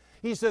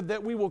 he said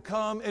that we will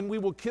come and we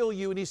will kill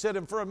you. And he said,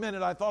 and for a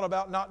minute I thought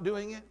about not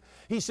doing it.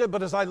 He said,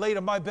 but as I laid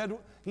in my bed,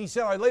 he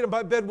said, I laid in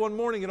my bed one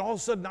morning and all of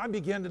a sudden I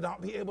began to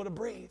not be able to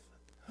breathe.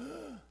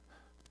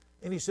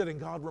 And he said, and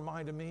God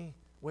reminded me,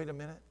 wait a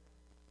minute,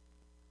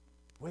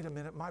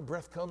 my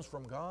breath comes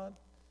from God.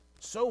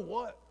 So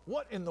what?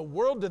 What in the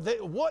world did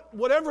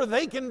whatever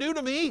they can do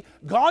to me,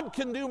 God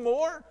can do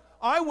more?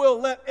 I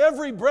will let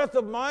every breath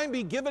of mine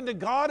be given to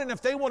God, and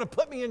if they want to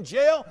put me in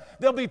jail,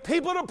 there'll be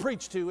people to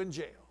preach to in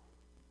jail.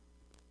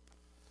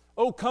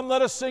 Oh, come,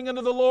 let us sing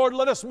unto the Lord.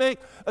 Let us make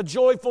a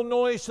joyful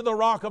noise to the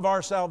rock of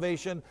our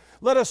salvation.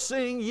 Let us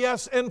sing,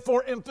 yes, and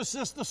for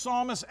emphasis, the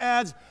psalmist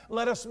adds,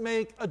 let us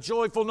make a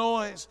joyful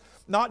noise.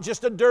 Not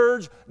just a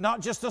dirge,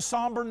 not just the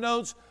somber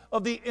notes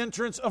of the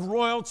entrance of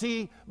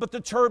royalty, but the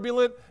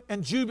turbulent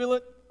and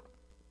jubilant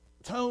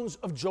tones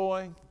of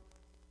joy.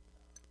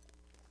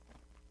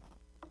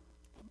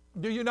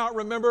 Do you not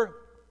remember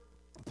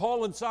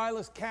Paul and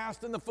Silas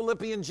cast in the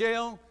Philippian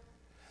jail?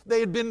 They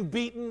had been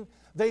beaten.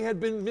 They had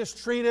been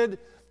mistreated.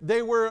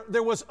 There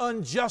was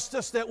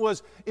injustice that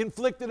was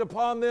inflicted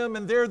upon them,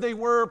 and there they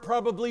were,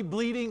 probably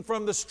bleeding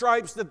from the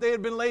stripes that they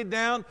had been laid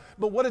down.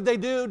 But what did they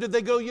do? Did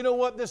they go, you know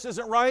what, this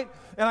isn't right,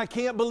 and I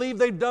can't believe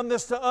they've done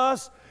this to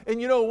us,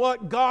 and you know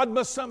what, God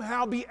must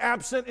somehow be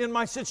absent in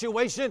my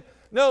situation?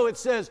 No, it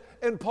says,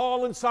 and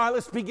Paul and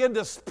Silas began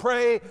to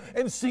pray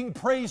and sing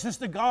praises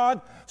to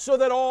God so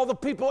that all the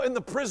people in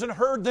the prison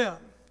heard them.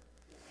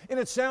 And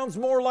it sounds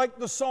more like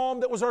the psalm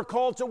that was our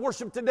call to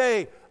worship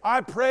today.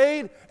 I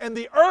prayed and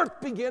the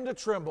earth began to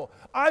tremble.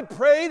 I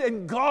prayed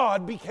and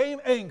God became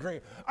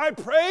angry. I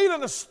prayed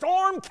and a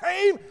storm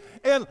came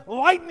and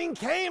lightning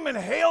came and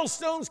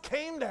hailstones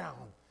came down.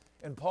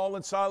 And Paul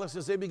and Silas,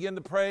 as they began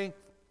to pray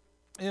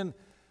in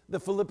the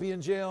Philippian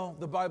jail,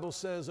 the Bible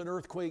says an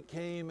earthquake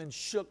came and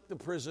shook the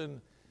prison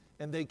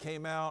and they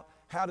came out.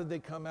 How did they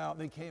come out?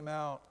 They came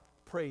out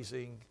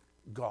praising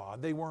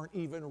God. They weren't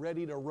even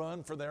ready to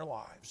run for their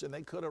lives, and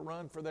they could have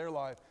run for their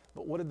life.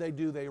 But what did they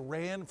do? They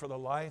ran for the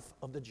life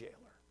of the jailer.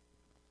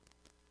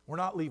 We're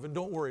not leaving.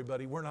 Don't worry,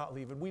 buddy. We're not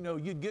leaving. We know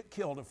you'd get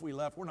killed if we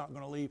left. We're not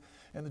going to leave.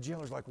 And the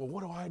jailer's like, well,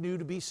 what do I do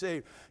to be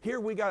saved? Here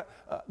we got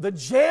the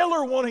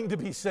jailer wanting to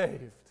be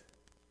saved.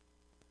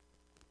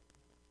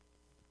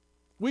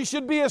 We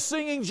should be a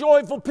singing,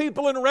 joyful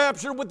people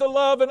enraptured with the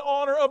love and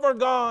honor of our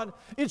God.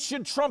 It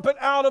should trumpet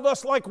out of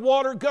us like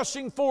water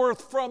gushing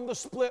forth from the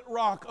split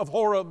rock of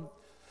Horeb.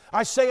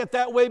 I say it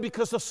that way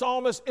because the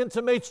psalmist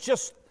intimates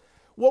just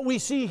what we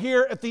see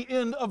here at the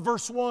end of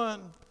verse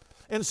 1.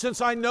 And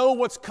since I know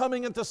what's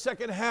coming at the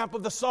second half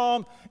of the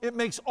psalm, it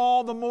makes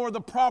all the more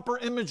the proper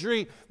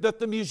imagery that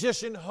the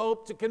musician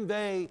hoped to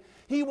convey.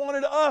 He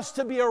wanted us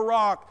to be a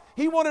rock.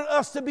 He wanted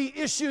us to be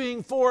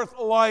issuing forth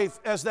life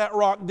as that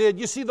rock did.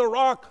 You see, the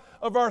rock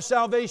of our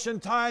salvation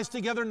ties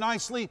together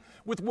nicely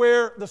with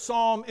where the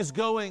psalm is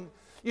going.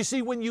 You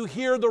see, when you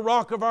hear the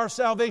rock of our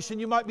salvation,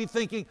 you might be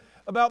thinking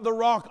about the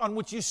rock on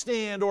which you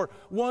stand or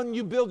one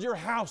you build your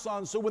house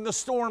on, so when the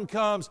storm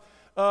comes,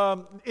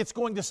 it's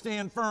going to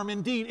stand firm.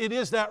 Indeed, it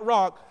is that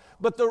rock.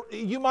 But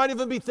you might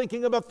even be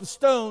thinking about the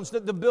stones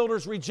that the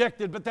builders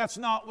rejected, but that's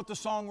not what the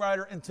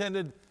songwriter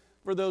intended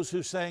for those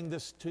who sang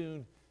this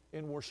tune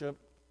in worship.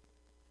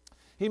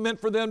 He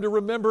meant for them to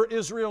remember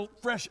Israel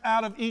fresh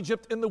out of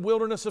Egypt in the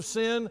wilderness of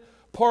sin,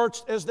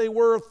 parched as they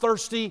were,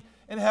 thirsty,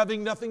 and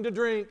having nothing to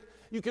drink.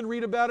 You can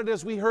read about it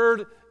as we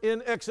heard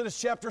in Exodus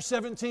chapter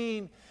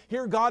 17.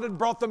 Here God had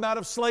brought them out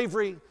of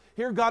slavery.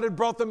 Here God had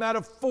brought them out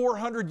of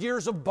 400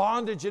 years of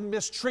bondage and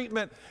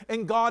mistreatment.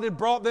 And God had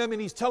brought them,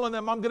 and He's telling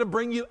them, I'm going to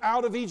bring you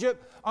out of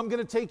Egypt. I'm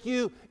going to take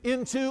you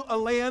into a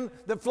land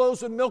that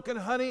flows with milk and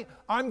honey.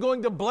 I'm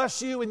going to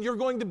bless you, and you're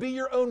going to be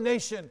your own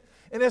nation.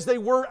 And as they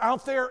were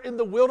out there in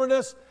the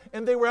wilderness,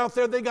 and they were out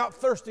there, they got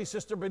thirsty,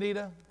 Sister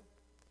Benita.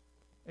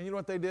 And you know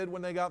what they did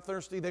when they got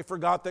thirsty? They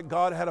forgot that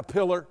God had a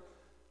pillar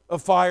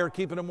of fire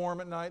keeping them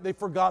warm at night. They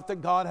forgot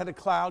that God had a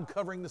cloud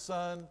covering the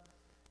sun.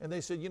 And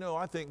they said, you know,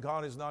 I think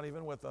God is not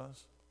even with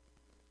us.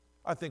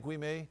 I think we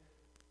may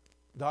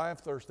die of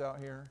thirst out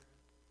here.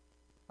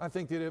 I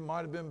think that it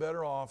might have been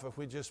better off if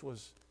we just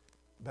was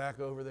back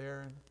over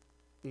there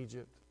in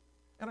Egypt.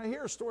 And I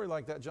hear a story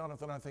like that,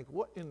 Jonathan, I think,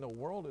 what in the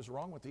world is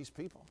wrong with these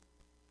people?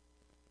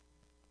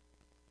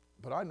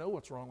 But I know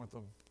what's wrong with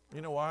them. You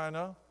know why I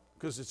know?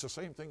 Because it's the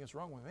same thing that's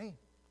wrong with me.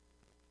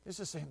 It's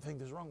the same thing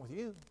that's wrong with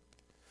you.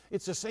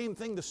 It's the same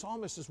thing the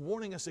psalmist is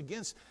warning us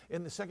against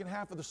in the second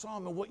half of the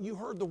psalm, and what you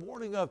heard the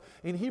warning of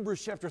in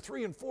Hebrews chapter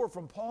 3 and 4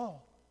 from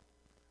Paul.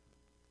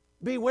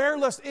 Beware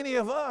lest any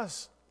of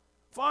us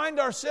find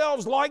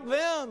ourselves like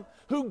them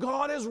who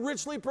God has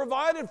richly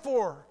provided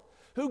for,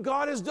 who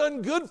God has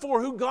done good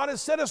for, who God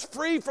has set us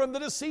free from the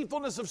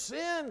deceitfulness of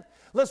sin,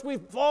 lest we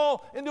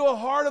fall into a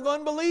heart of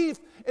unbelief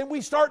and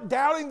we start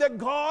doubting that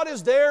God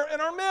is there in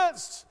our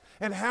midst.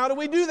 And how do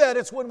we do that?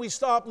 It's when we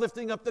stop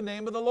lifting up the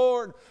name of the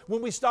Lord,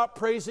 when we stop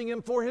praising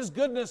Him for His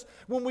goodness,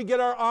 when we get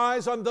our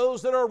eyes on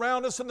those that are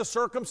around us and the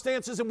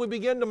circumstances, and we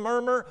begin to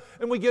murmur,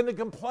 and we begin to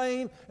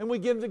complain, and we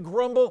begin to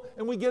grumble,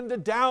 and we begin to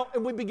doubt,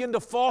 and we begin to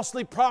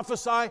falsely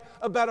prophesy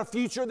about a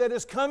future that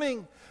is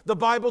coming. The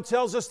Bible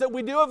tells us that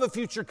we do have a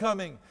future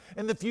coming,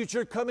 and the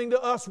future coming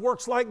to us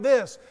works like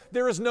this.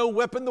 There is no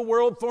weapon the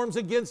world forms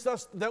against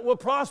us that will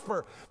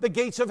prosper. The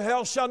gates of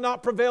hell shall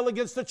not prevail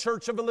against the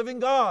church of the living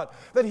God.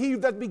 That He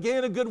that began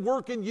a good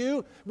work in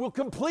you will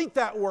complete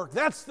that work.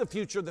 That's the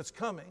future that's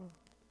coming.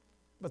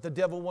 But the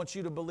devil wants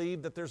you to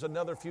believe that there's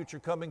another future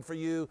coming for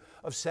you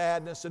of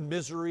sadness and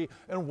misery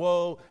and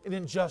woe and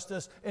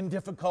injustice and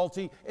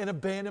difficulty and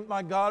abandonment,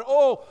 my God.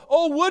 Oh,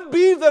 would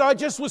be that I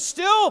just was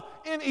still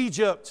in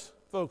Egypt.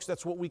 Folks,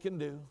 that's what we can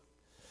do.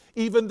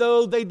 Even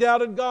though they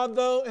doubted God,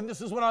 though, and this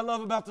is what I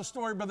love about the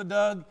story, Brother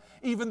Doug,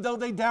 even though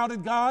they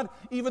doubted God,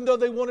 even though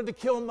they wanted to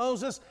kill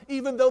Moses,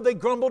 even though they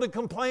grumbled and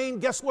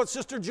complained, guess what,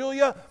 Sister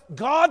Julia?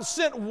 God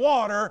sent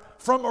water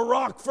from a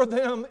rock for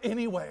them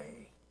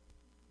anyway.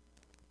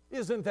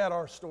 Isn't that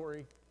our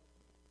story?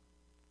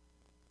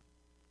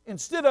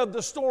 Instead of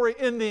the story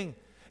ending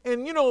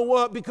And you know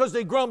what? Because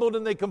they grumbled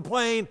and they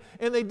complained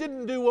and they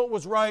didn't do what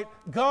was right,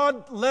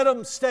 God let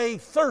them stay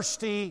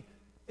thirsty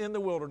in the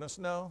wilderness.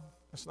 No,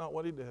 that's not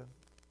what He did.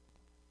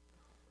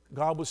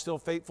 God was still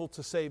faithful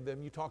to save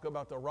them. You talk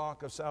about the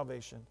rock of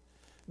salvation.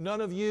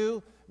 None of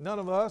you, none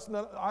of us,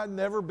 I've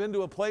never been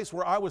to a place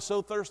where I was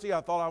so thirsty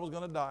I thought I was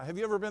going to die. Have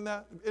you ever been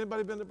that?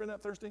 Anybody been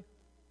that thirsty?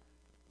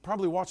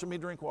 Probably watching me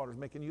drink water is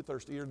making you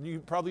thirstier than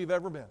you probably have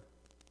ever been.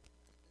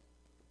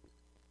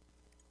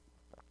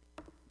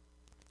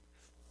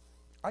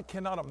 I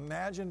cannot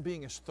imagine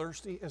being as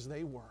thirsty as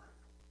they were.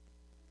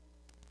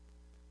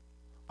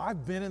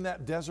 I've been in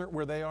that desert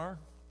where they are,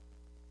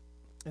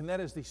 and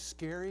that is the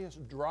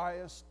scariest,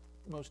 driest,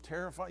 most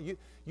terrifying.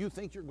 You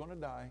think you're going to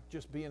die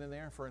just being in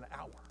there for an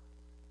hour.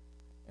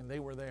 And they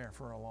were there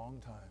for a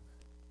long time.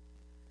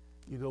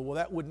 You go, well,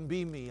 that wouldn't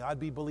be me. I'd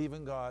be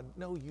believing God.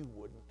 No, you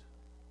wouldn't.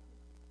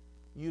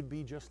 You'd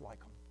be just like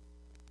them.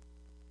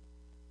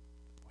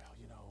 Well,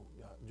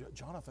 you know,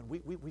 Jonathan,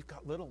 we've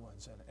got little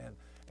ones,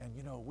 and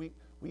you know, we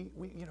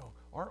you know,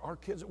 our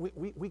kids,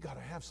 we got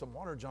to have some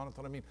water,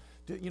 Jonathan. I mean,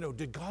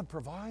 did God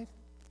provide?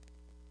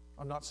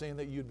 I'm not saying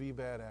that you'd be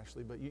bad,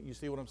 Ashley, but you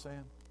see what I'm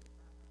saying?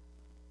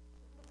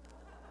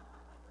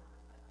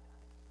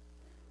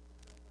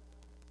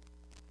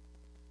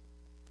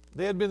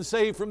 They had been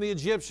saved from the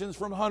Egyptians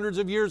from hundreds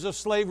of years of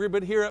slavery,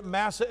 but here at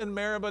Massah and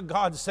Meribah,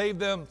 God saved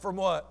them from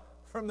what?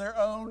 From their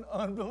own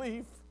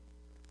unbelief.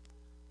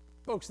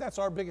 Folks, that's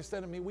our biggest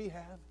enemy we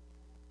have.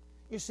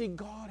 You see,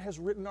 God has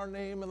written our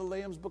name in the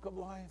Lamb's Book of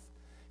Life.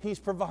 He's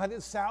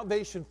provided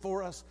salvation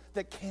for us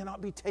that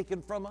cannot be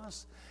taken from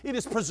us. It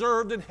is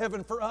preserved in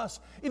heaven for us.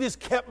 It is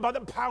kept by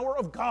the power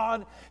of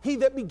God. He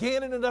that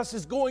began it in us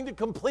is going to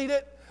complete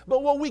it.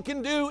 But what we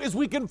can do is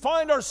we can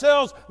find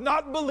ourselves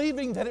not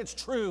believing that it's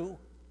true.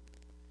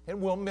 And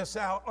we'll miss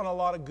out on a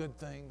lot of good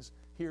things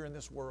here in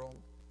this world.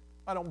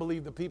 I don't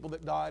believe the people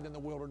that died in the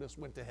wilderness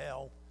went to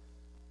hell.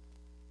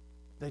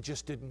 They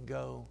just didn't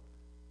go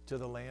to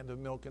the land of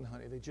milk and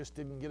honey. They just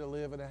didn't get to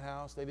live in a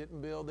house. They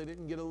didn't build. They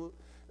didn't get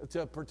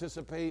to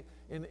participate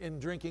in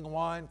drinking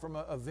wine from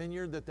a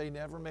vineyard that they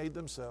never made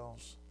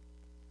themselves.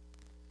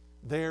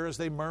 There, as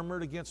they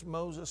murmured against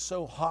Moses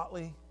so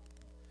hotly,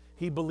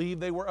 he believed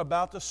they were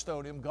about to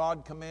stone him.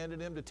 God commanded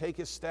him to take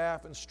his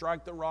staff and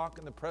strike the rock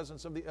in the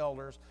presence of the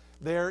elders.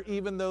 There,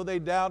 even though they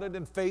doubted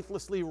and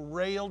faithlessly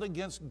railed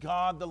against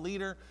God, the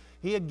leader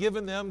He had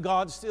given them,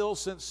 God still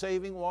sent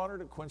saving water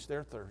to quench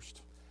their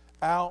thirst.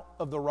 Out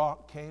of the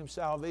rock came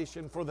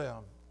salvation for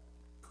them.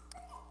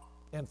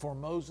 And for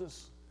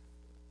Moses,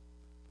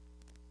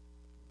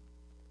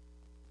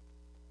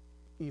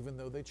 even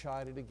though they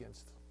chided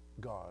against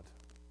God.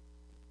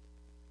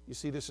 You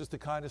see, this is the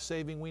kind of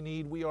saving we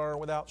need. We are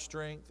without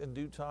strength. In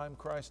due time,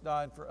 Christ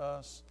died for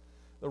us.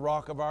 The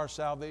rock of our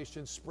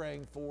salvation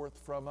sprang forth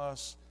from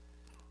us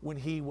when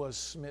He was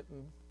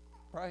smitten.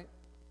 Right?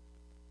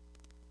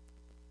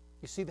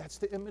 You see, that's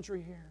the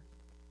imagery here.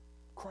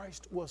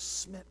 Christ was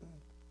smitten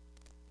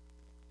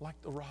like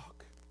the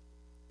rock.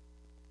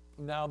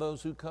 Now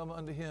those who come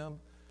unto Him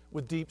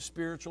with deep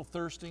spiritual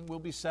thirsting will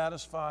be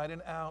satisfied,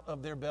 and out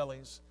of their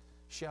bellies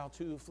shall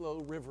too flow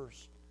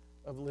rivers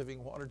of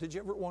living water. Did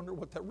you ever wonder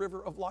what that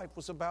river of life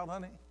was about,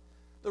 honey?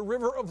 The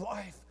river of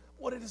life,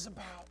 what it is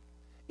about.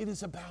 It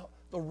is about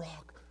the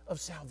rock of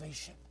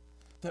salvation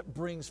that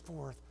brings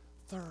forth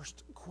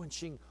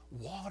thirst-quenching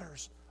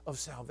waters of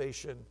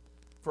salvation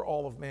for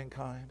all of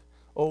mankind.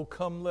 Oh,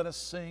 come, let us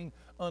sing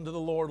unto the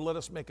Lord. Let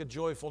us make a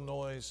joyful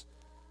noise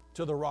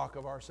to the rock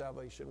of our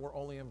salvation. We're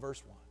only in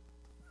verse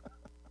 1.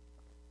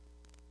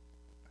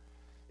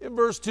 In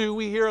verse 2,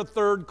 we hear a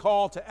third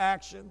call to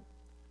action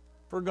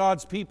for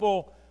God's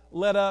people.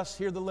 Let us,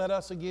 hear the let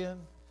us again.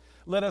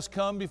 Let us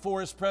come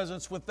before His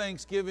presence with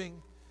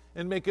thanksgiving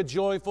and make a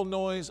joyful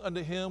noise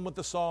unto Him with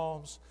the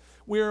psalms.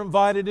 We are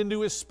invited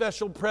into His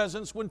special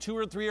presence when 2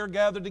 or 3 are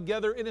gathered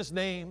together in His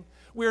name.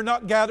 We are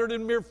not gathered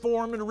in mere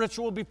form and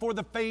ritual before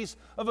the face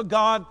of a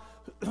God,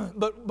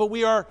 but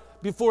we are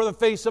before the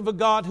face of a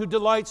God who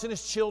delights in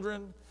His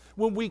children.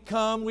 When we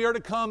come, we are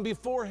to come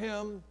before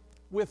Him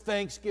with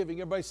thanksgiving.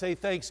 Everybody say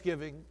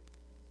thanksgiving.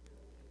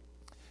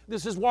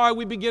 This is why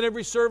we begin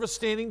every service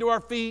standing to our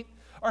feet,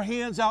 our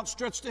hands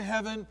outstretched to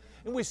heaven,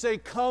 and we say,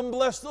 "Come,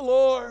 bless the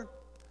Lord,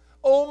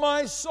 O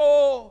my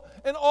soul,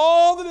 and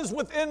all that is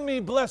within me,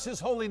 bless His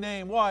holy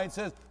name." Why? It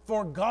says,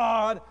 "For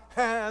God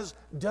has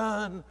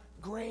done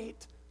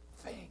great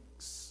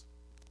things."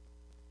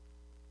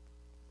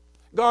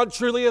 God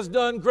truly has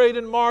done great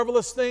and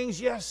marvelous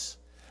things. Yes,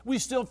 we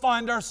still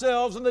find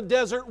ourselves in the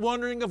desert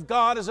wondering if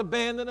God has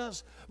abandoned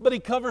us, but He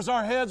covers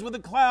our heads with a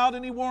cloud,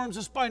 and He warms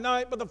us by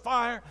night with a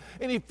fire,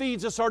 and He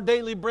feeds us our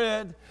daily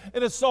bread.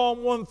 And as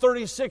Psalm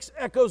 136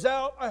 echoes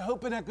out, I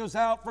hope it echoes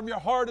out from your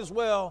heart as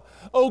well.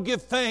 Oh,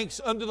 give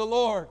thanks unto the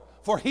Lord,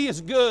 for He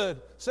is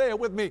good. Say it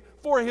with me.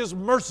 For His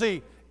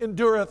mercy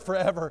endureth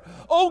forever.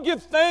 Oh,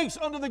 give thanks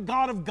unto the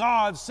God of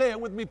gods. Say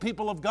it with me,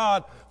 people of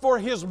God. For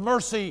His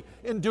mercy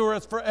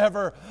endureth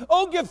forever.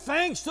 Oh, give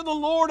thanks to the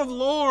Lord of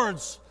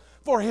lords,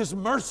 for His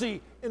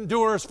mercy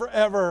endures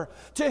forever.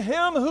 To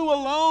him who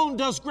alone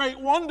does great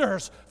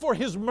wonders, for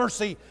his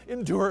mercy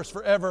endures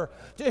forever.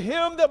 To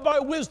him that by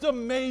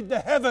wisdom made the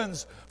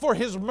heavens, for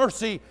his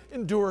mercy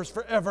endures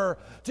forever.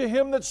 To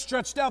him that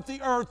stretched out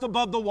the earth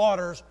above the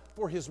waters,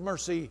 for his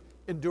mercy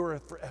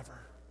endureth forever.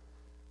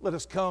 Let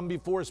us come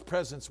before his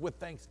presence with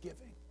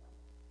thanksgiving,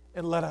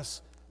 and let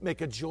us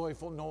make a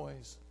joyful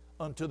noise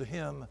unto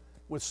him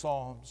with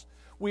psalms.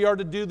 We are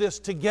to do this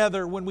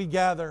together when we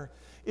gather.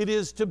 It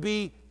is to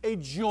be a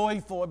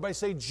joyful, everybody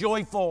say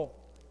joyful.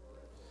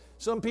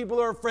 Some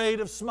people are afraid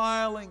of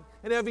smiling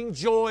and having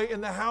joy in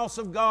the house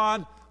of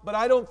God, but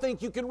I don't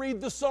think you can read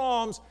the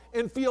Psalms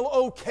and feel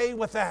okay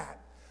with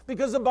that.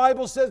 Because the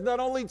Bible says not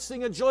only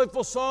sing a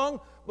joyful song,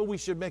 but we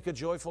should make a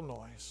joyful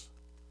noise.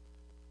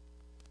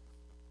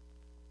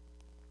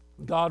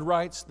 God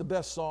writes the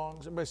best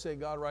songs. Everybody say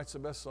God writes the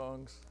best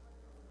songs.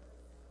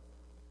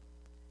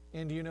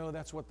 And do you know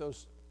that's what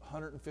those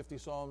 150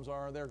 Psalms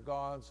are? They're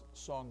God's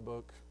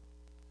songbook.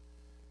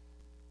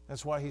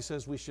 That's why he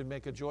says we should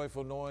make a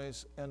joyful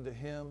noise unto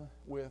him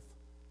with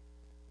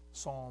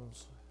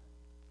psalms.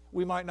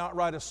 We might not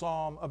write a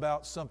psalm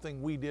about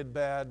something we did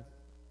bad,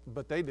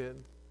 but they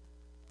did.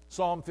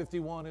 Psalm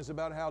 51 is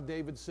about how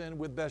David sinned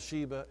with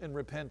Bathsheba and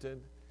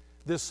repented.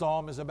 This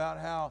psalm is about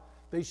how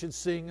they should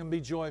sing and be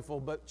joyful,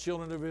 but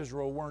children of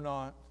Israel were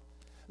not.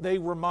 They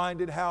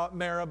reminded how at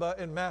Meribah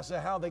and Massah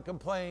how they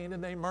complained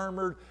and they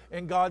murmured,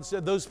 and God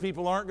said those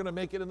people aren't going to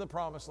make it in the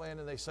promised land,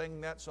 and they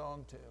sang that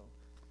song too.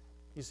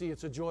 You see,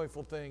 it's a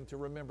joyful thing to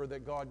remember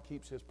that God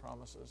keeps his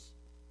promises.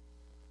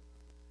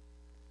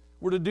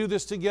 We're to do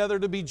this together,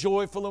 to be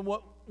joyful in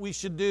what we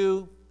should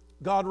do.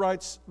 God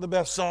writes the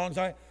best songs.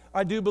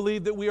 I do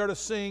believe that we are to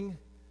sing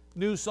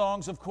new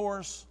songs, of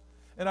course,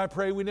 and I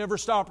pray we never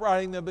stop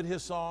writing them, but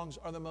his songs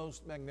are the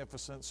most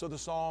magnificent. So the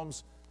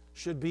Psalms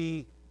should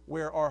be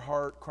where our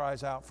heart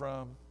cries out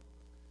from.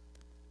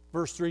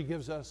 Verse 3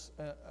 gives us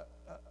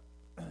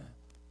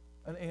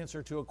an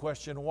answer to a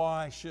question.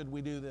 Why should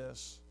we do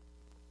this?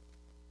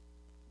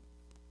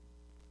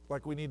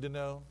 Like we need to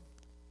know.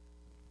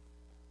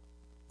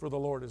 For the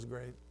Lord is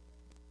great.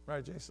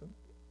 Right, Jason?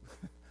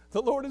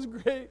 The Lord is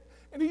great,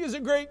 and he is a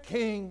great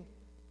king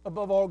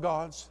above all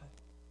gods.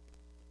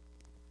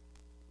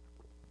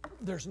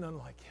 There's none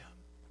like him.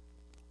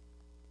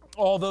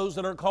 All those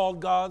that are called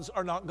gods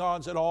are not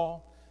gods at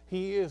all.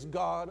 He is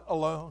God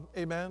alone.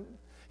 Amen.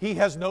 He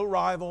has no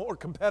rival or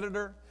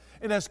competitor.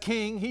 And as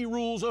king, he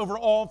rules over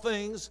all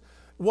things.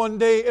 One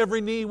day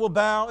every knee will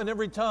bow and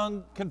every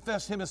tongue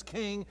confess him as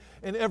king,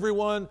 and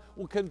everyone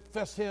will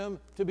confess him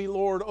to be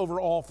Lord over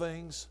all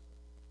things.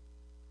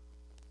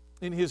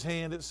 In his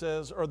hand, it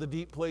says, are the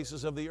deep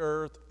places of the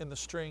earth, and the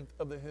strength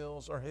of the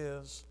hills are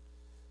his.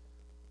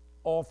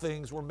 All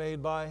things were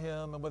made by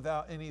him, and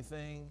without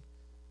anything.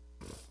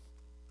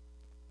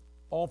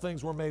 All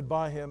things were made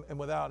by him, and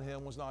without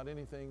him was not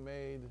anything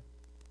made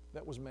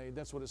that was made.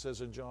 That's what it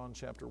says in John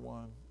chapter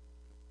 1.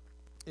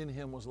 In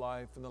him was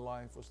life, and the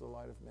life was the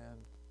light of men.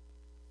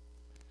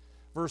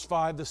 Verse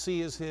 5, the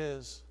sea is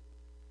his.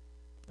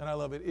 And I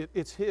love it.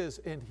 It's his,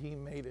 and he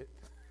made it.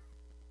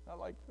 I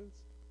like this.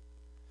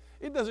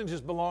 It doesn't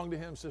just belong to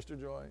him, Sister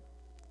Joy.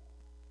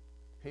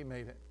 He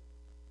made it.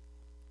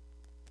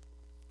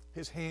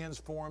 His hands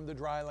formed the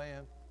dry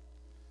land.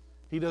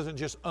 He doesn't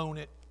just own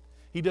it.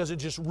 He doesn't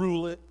just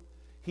rule it.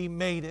 He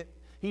made it.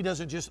 He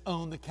doesn't just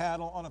own the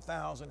cattle on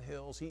 1,000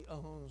 hills. He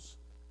owns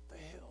the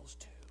hills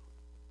too.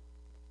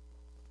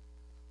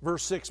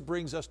 Verse 6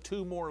 brings us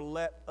two more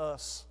let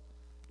us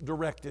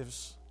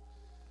directives.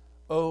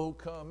 Oh,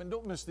 come. And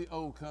don't miss the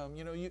oh, come.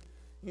 You know, you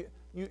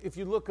if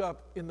you look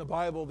up in the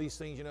Bible these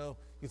things, you know,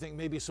 you think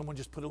maybe someone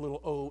just put a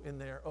little oh in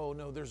there. Oh,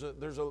 no, there's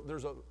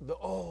the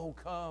oh,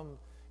 come.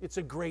 It's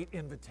a great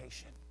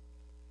invitation.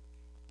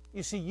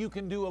 You see, you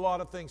can do a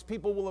lot of things.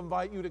 People will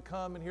invite you to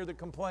come and hear the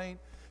complaint.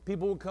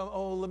 People will come,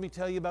 oh, let me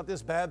tell you about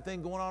this bad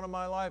thing going on in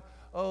my life.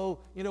 Oh,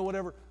 you know,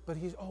 whatever. But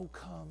he's, oh,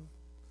 come.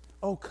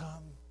 Oh,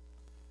 come.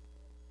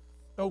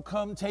 Oh,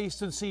 come,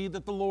 taste and see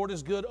that the Lord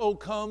is good. Oh,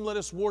 come, let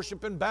us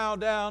worship and bow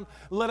down.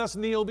 Let us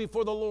kneel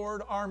before the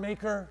Lord, our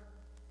Maker.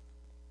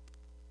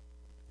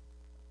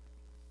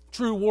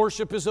 True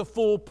worship is a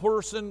full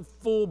person,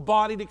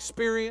 full-bodied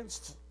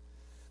experience.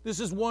 This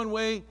is one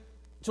way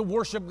to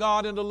worship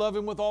God and to love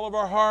him with all of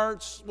our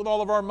hearts, with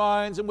all of our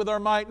minds, and with our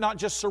might, not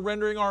just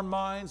surrendering our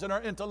minds and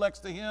our intellects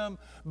to him,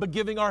 but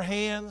giving our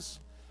hands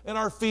and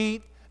our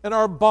feet and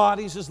our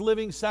bodies as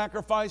living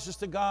sacrifices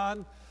to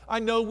God. I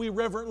know we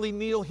reverently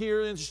kneel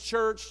here in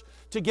church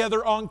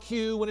together on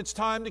cue when it's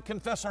time to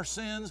confess our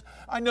sins.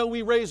 I know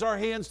we raise our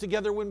hands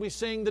together when we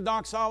sing the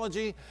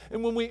doxology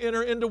and when we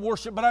enter into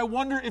worship. But I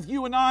wonder if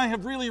you and I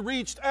have really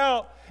reached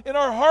out in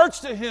our hearts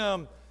to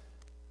him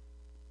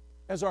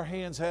as our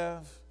hands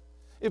have.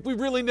 If we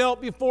really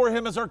knelt before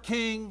him as our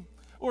King,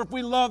 or if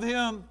we love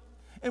him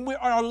and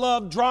our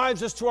love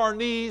drives us to our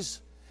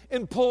knees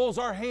and pulls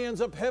our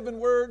hands up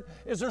heavenward,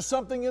 is there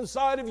something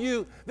inside of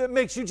you that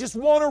makes you just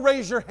want to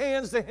raise your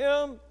hands to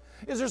him?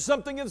 Is there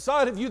something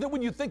inside of you that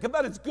when you think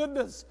about His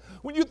goodness,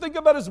 when you think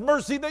about His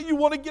mercy, that you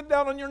want to get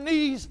down on your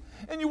knees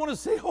and you want to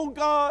say, oh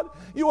God,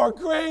 you are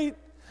great.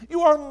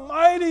 You are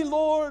mighty,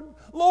 Lord.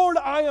 Lord,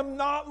 I am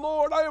not,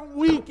 Lord. I am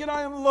weak and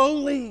I am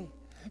lowly.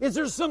 Is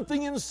there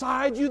something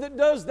inside you that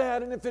does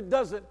that? And if it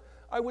doesn't,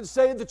 I would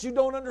say that you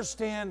don't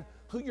understand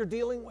who you're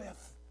dealing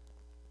with.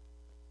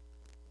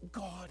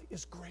 God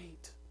is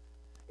great,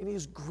 and He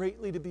is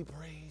greatly to be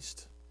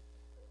praised.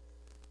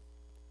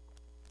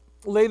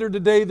 Later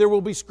today, there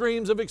will be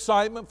screams of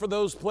excitement for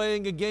those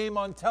playing a game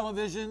on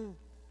television.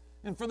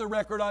 And for the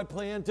record, I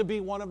plan to be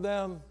one of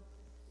them.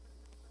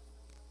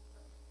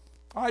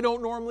 I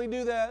don't normally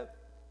do that.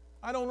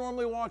 I don't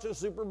normally watch a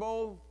Super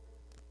Bowl.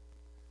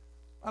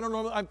 I don't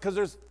normally, because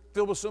there's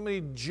filled with so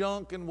many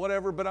junk and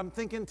whatever, but I'm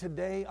thinking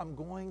today I'm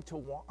going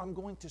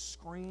to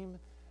scream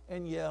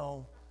and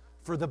yell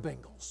for the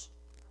Bengals.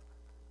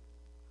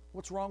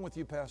 What's wrong with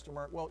you, Pastor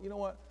Mark? Well, you know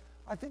what?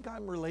 I think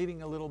I'm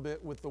relating a little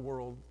bit with the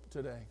world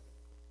today.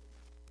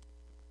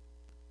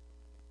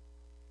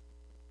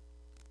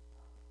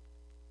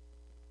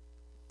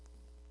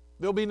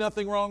 There'll be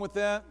nothing wrong with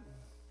that.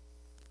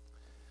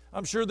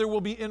 I'm sure there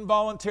will be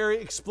involuntary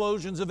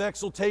explosions of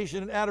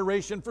exultation and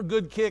adoration for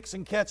good kicks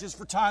and catches,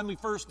 for timely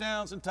first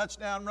downs and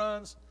touchdown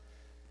runs.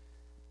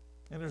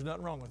 And there's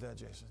nothing wrong with that,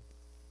 Jason.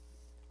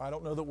 I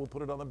don't know that we'll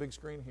put it on the big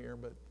screen here,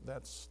 but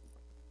that's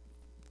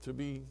to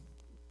be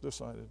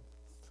decided.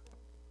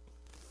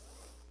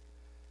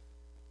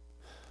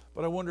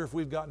 But I wonder if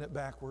we've gotten it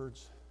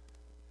backwards.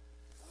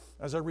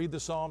 As I read the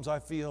Psalms, I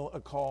feel a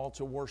call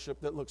to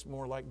worship that looks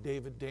more like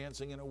David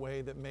dancing in a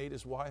way that made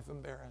his wife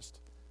embarrassed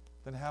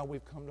than how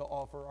we've come to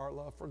offer our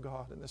love for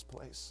God in this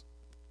place.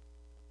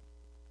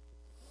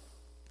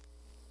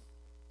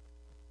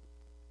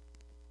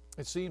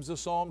 It seems the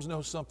Psalms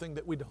know something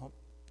that we don't.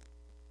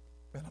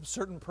 And I'm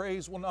certain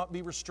praise will not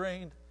be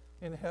restrained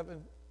in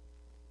heaven.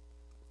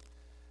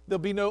 There'll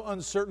be no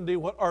uncertainty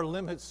what our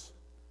limits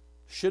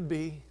should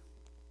be.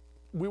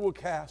 We will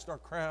cast our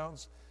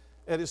crowns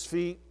at His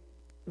feet.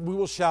 We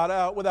will shout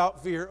out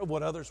without fear of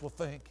what others will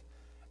think.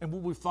 And will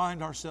we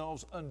find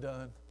ourselves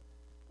undone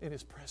in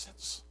His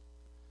presence?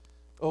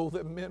 Oh,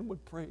 that men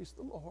would praise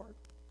the Lord.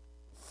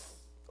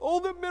 Oh,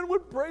 that men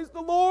would praise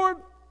the Lord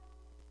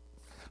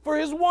for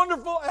His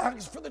wonderful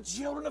acts for the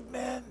children of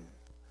men.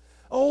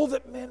 Oh,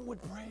 that men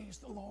would praise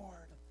the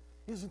Lord.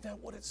 Isn't that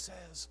what it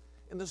says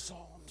in the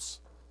Psalms?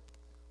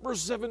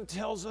 Verse 7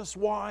 tells us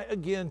why,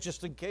 again,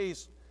 just in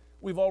case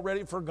we've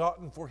already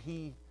forgotten, for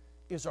He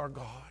is our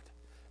God,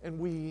 and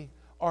we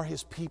are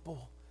His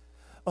people,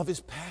 of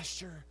His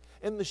pasture,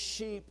 and the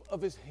sheep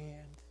of His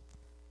hand.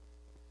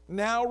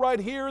 Now, right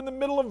here in the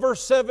middle of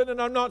verse 7,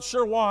 and I'm not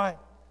sure why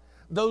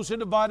those who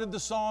divided the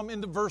psalm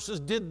into verses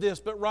did this,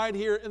 but right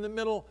here in the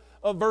middle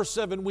of verse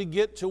 7, we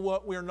get to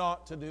what we're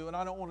not to do. And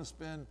I don't want to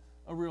spend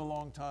a real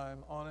long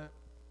time on it,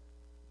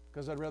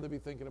 because I'd rather be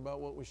thinking about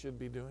what we should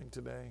be doing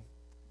today.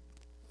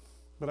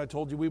 But I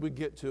told you we would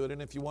get to it,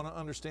 and if you want to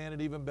understand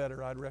it even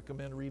better, I'd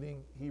recommend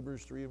reading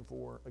Hebrews 3 and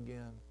 4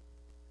 again.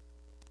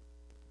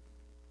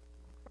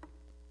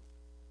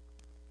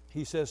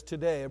 He says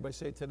today, everybody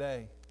say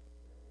today,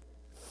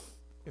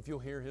 if you'll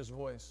hear His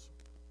voice.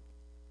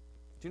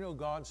 Do you know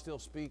God still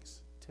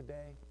speaks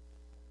today?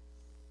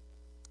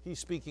 He's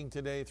speaking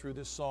today through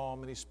this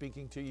psalm, and He's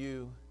speaking to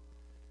you.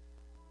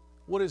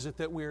 What is it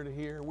that we're to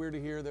hear? We're to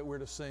hear that we're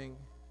to sing.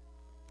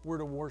 We're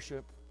to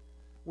worship.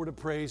 We're to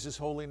praise His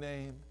holy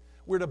name.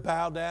 We're to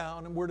bow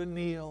down, and we're to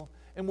kneel,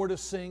 and we're to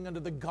sing unto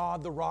the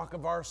God, the rock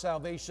of our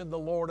salvation, the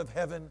Lord of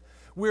heaven.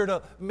 We're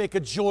to make a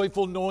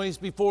joyful noise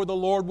before the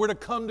Lord. We're to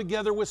come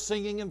together with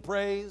singing and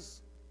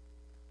praise.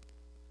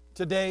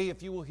 Today,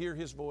 if you will hear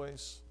His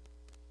voice.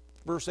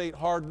 Verse 8,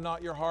 harden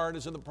not your heart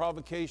as in the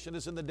provocation,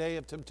 as in the day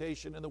of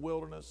temptation in the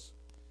wilderness.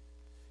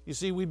 You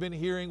see, we've been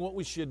hearing what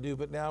we should do,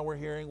 but now we're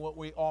hearing what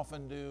we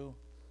often do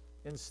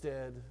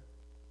instead.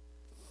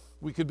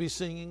 We could be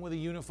singing with a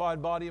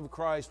unified body of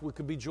Christ. We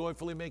could be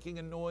joyfully making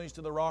a noise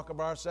to the rock of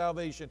our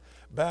salvation,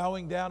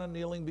 bowing down and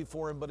kneeling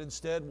before Him. But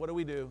instead, what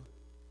do?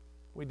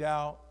 We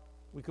doubt,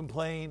 we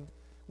complain,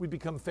 we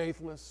become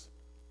faithless,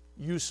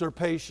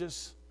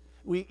 usurpacious.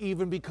 We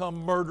even become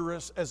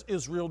murderous, as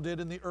Israel did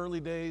in the early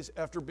days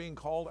after being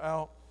called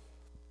out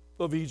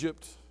of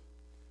Egypt.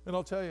 And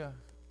I'll tell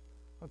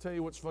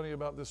you what's funny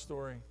about this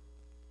story.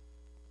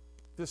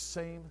 This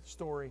same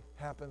story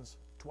happens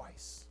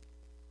twice.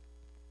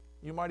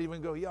 You might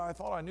even go, yeah, I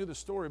thought I knew the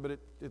story, but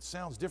it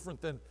sounds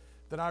different than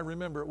I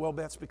remember. Well,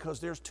 that's because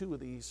there's two of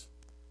these.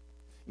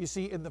 You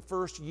see, in the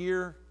first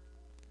year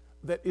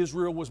that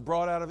Israel was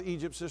brought out of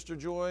Egypt, Sister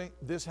Joy,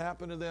 this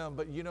happened to them.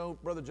 But you know,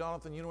 Brother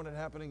Jonathan, you know when it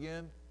happened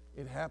again?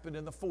 It happened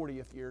in the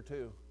 40th year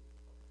too.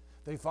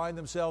 They find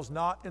themselves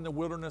not in the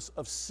wilderness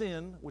of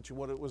sin, which is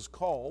what it was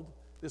called.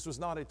 This was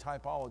not a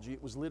typology.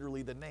 It was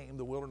literally the name,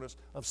 the wilderness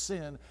of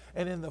sin.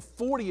 And in the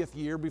 40th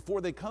year, before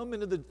they come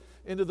into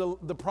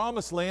the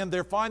promised land,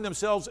 they find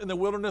themselves in the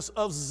wilderness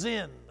of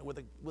Zin,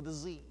 with a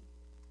Z.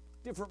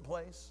 Different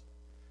place.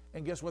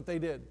 And guess what they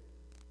did?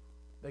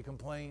 They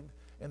complained,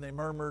 and they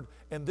murmured.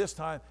 And this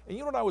time, and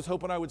you know what I was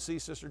hoping I would see,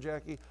 Sister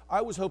Jackie?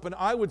 I was hoping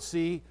I would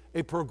see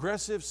a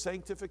progressive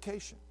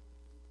sanctification.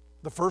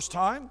 The first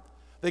time,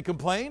 they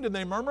complained and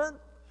they murmured,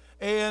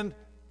 and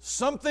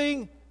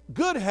something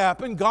good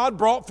happened. God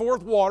brought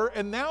forth water,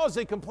 and now as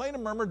they complained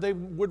and murmured, they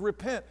would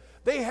repent.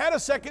 They had a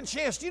second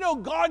chance. You know,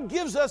 God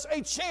gives us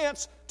a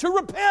chance to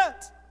repent.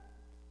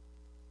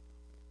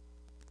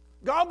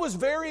 God was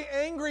very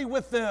angry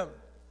with them.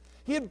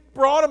 He had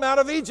brought them out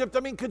of Egypt. I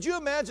mean, could you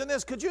imagine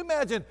this? Could you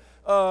imagine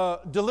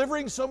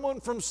delivering someone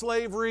from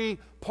slavery,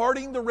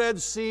 parting the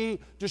Red Sea,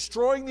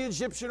 destroying the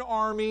Egyptian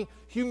army,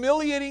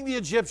 humiliating the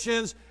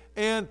Egyptians,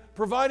 and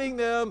providing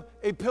them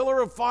a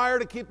pillar of fire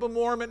to keep them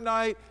warm at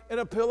night and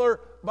a pillar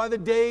by the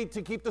day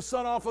to keep the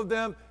sun off of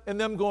them, and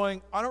them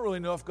going, I don't really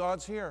know if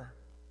God's here.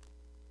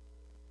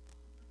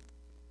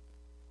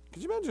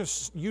 Could you imagine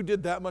if you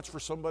did that much for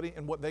somebody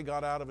and what they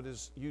got out of it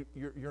is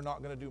you're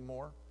not going to do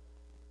more?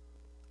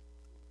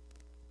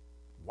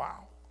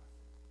 Wow.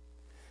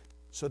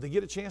 So they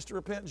get a chance to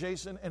repent,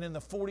 Jason, and in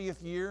the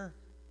 40th year,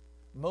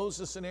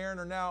 Moses and Aaron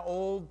are now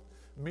old.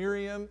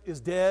 Miriam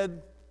is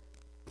dead.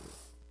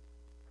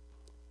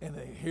 And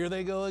here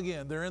they go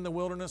again. They're in the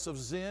wilderness of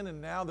Zin,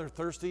 and now they're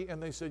thirsty.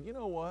 And they said, you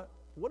know what?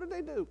 What did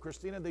they do,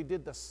 Christina? They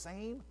did the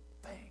same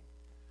thing.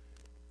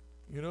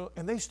 You know,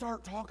 and they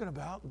start talking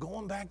about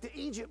going back to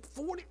Egypt.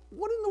 What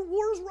in the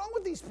world is wrong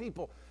with these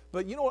people?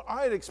 But you know what?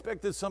 I had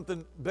expected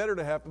something better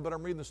to happen, but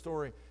I'm reading the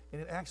story,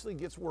 and it actually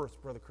gets worse,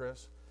 Brother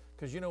Chris.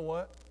 Because you know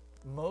what?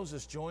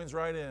 Moses joins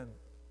right in.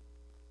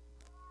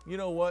 You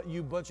know what,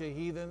 you bunch of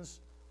heathens?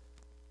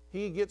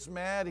 He gets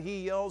mad.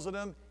 He yells at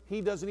them.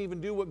 He doesn't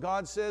even do what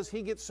God says.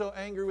 He gets so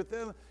angry with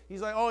them.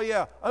 He's like, oh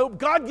yeah, I hope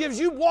God gives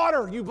you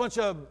water, you bunch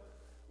of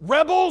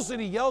rebels.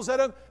 And he yells at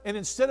them. And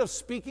instead of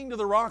speaking to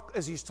the rock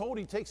as he's told,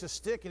 he takes a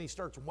stick and he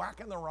starts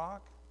whacking the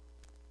rock.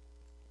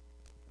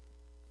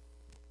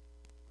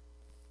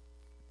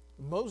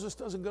 Moses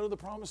doesn't go to the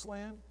promised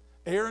land.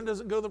 Aaron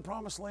doesn't go to the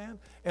promised land.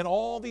 And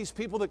all these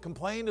people that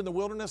complained in the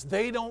wilderness,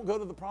 they don't go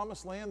to the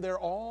promised land. They're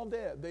all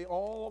dead. They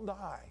all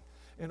die.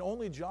 And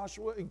only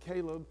Joshua and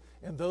Caleb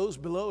and those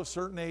below a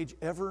certain age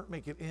ever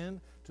make it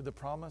into the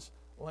promised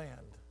land.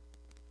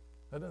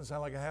 That doesn't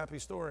sound like a happy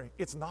story.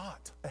 It's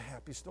not a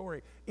happy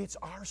story. It's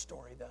our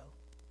story, though.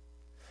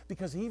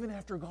 Because even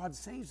after God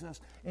saves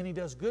us and He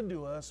does good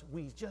to us,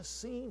 we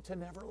just seem to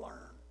never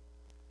learn.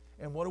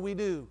 And what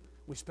do?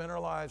 We spend our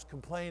lives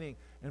complaining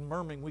and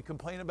murmuring. We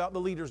complain about the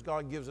leaders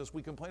God gives us.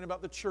 We complain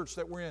about the church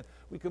that we're in.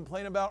 We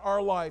complain about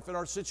our life and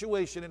our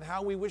situation and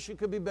how we wish it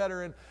could be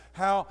better and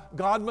how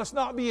God must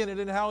not be in it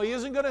and how He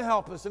isn't going to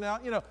help us. And how,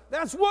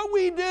 that's what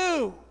we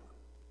do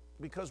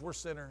because we're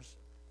sinners.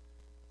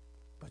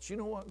 But you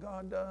know what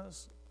God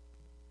does?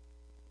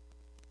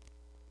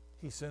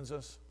 He sends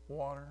us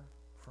water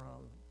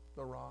from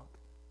the rock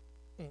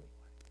anyway.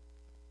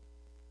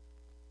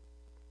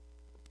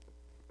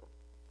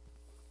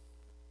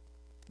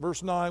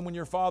 Verse 9, when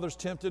your fathers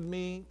tempted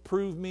me,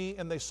 proved me,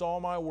 and they saw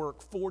my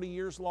work. 40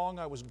 years long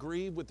I was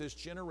grieved with this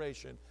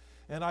generation.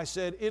 And I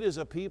said, it is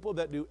a people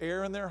that do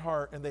err in their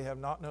heart, and they have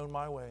not known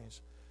my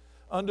ways.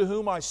 Unto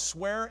whom I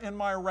swear in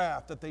my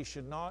wrath that they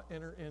should not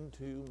enter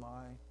into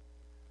my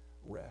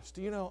rest.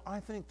 I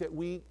think that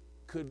we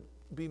could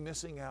be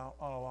missing out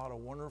on a lot of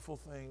wonderful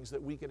things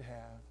that we could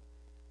have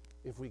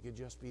if we could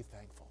just be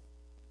thankful.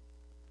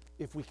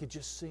 If we could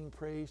just sing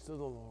praise to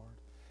the Lord.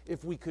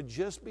 If we could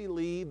just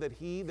believe that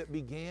He that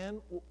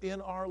began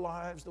in our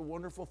lives the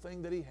wonderful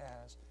thing that He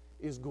has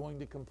is going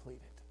to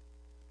complete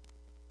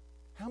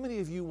it. How many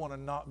of you want to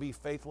not be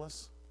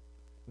faithless?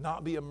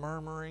 Not be a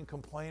murmuring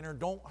complainer?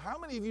 How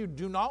many of you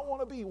do not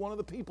want to be one of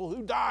the people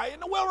who die in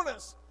the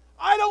wilderness?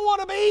 I don't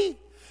want to be.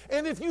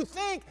 And if you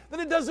think that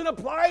it doesn't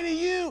apply to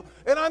you,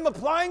 and I'm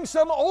applying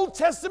some Old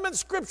Testament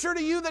scripture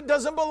to you that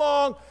doesn't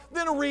belong,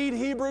 then read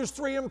Hebrews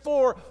 3 and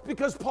 4,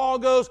 because Paul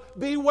goes,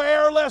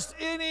 beware lest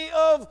any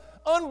of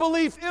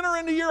unbelief enter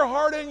into your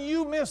heart and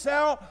you miss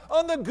out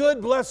on the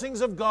good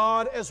blessings of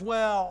God as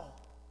well.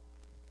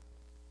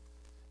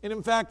 And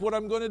in fact, what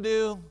I'm going to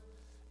do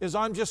is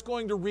I'm just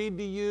going to read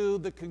to you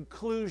the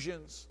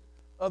conclusions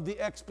of the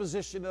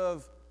exposition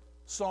of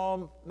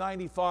Psalm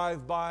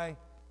 95 by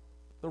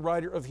the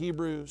writer of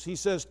Hebrews. He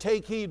says,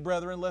 take heed,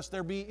 brethren, lest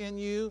there be in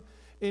you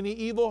any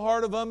evil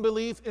heart of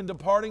unbelief in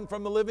departing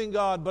from the living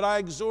God. But I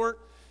exhort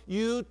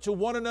you to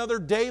one another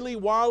daily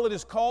while it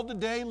is called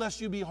today,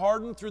 lest you be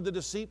hardened through the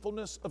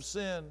deceitfulness of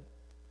sin.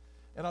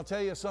 And I'll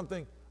tell you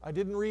something, I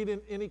didn't read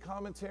in any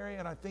commentary,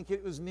 and I think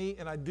it was neat,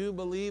 and I do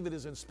believe it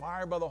is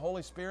inspired by the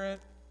Holy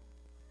Spirit.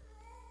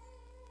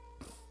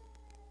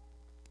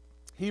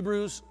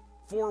 Hebrews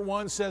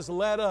 4:1 says,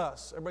 let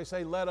us. Everybody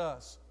say, let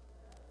us.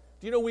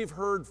 Do you know we've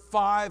heard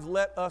 5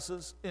 let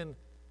us's in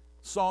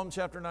Psalm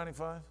chapter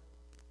 95?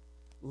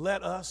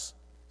 Let us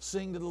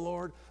sing to the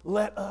Lord.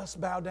 Let us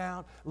bow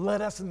down.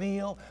 Let us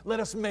kneel. Let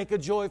us make a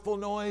joyful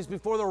noise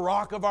before the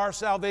rock of our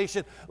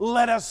salvation.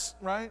 Let us,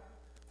 right?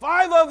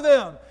 5 of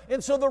them.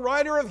 And so the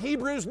writer of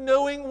Hebrews,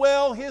 knowing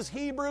well his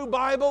Hebrew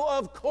Bible,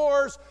 of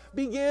course,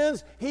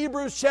 begins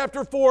Hebrews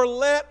chapter 4.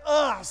 Let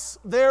us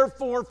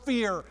therefore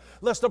fear,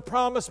 lest a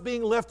promise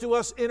being left to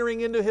us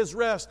entering into his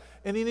rest,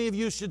 and any of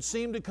you should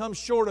seem to come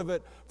short of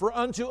it. For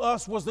unto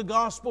us was the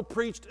gospel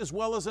preached as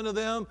well as unto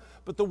them,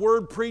 but the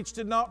word preached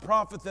did not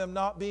profit them,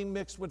 not being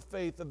mixed with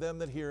faith of them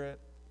that hear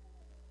it.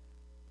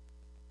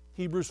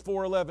 Hebrews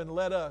 4:11,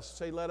 let us,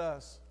 say let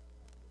us.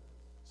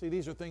 See,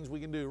 these are things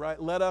we can do,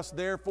 right? Let us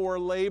therefore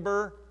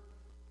labor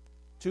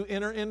to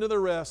enter into the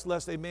rest,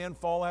 lest a man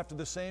fall after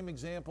the same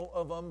example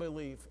of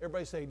unbelief.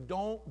 Everybody say,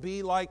 don't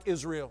be like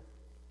Israel.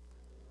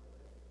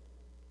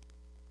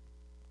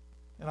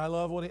 And I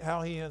love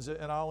how he ends it,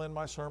 and I'll end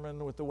my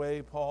sermon with the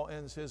way Paul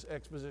ends his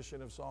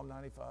exposition of Psalm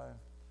 95.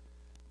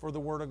 For the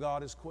word of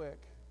God is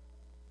quick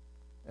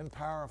and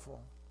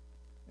powerful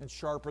and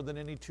sharper than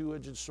any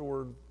two-edged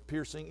sword,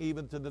 piercing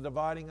even to the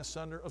dividing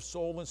asunder of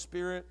soul and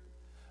spirit,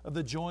 of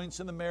the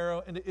joints and the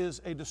marrow, and it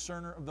is a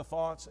discerner of the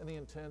thoughts and the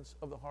intents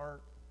of the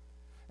heart.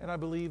 And I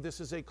believe this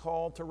is a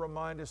call to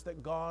remind us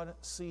that God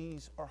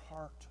sees our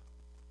heart.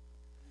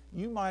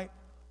 You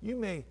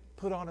may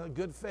put on a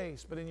good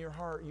face, but in your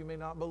heart you may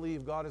not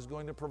believe God is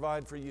going to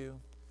provide for you.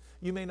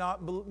 You may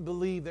not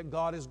believe that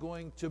God is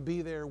going to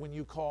be there when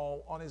you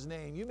call on His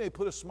name. You may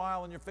put a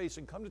smile on your face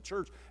and come to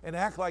church and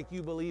act like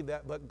you believe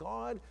that, but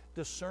God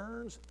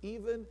discerns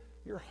even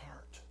your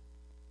heart.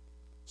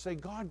 Say,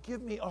 God,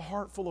 give me a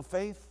heart full of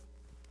faith.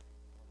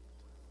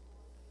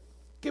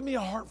 Give me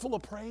a heart full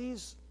of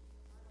praise.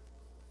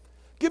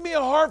 Give me a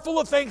heart full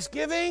of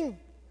thanksgiving.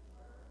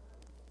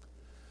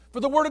 For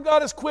the word of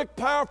God is quick,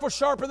 powerful,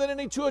 sharper than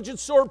any two-edged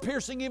sword,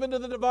 piercing even to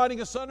the dividing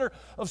asunder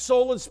of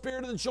soul and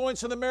spirit and the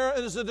joints and the marrow.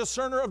 It is a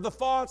discerner of the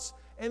thoughts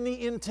and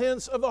the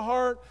intents of the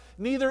heart.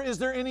 Neither is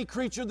there any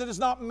creature that is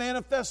not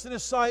manifest in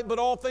His sight, but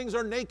all things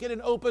are naked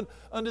and open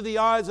unto the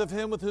eyes of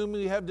Him with whom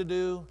we have to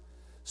do.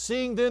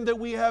 Seeing then that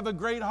we have a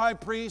great high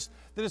priest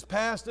that is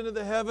passed into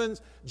the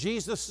heavens,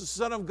 Jesus, the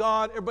Son of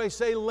God. Everybody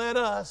say, let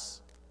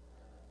us.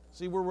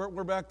 See,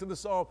 we're back to the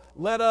psalm.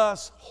 Let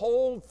us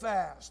hold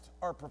fast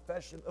our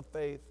profession of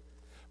faith.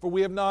 For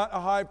we have not a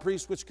high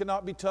priest which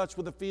cannot be touched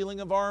with the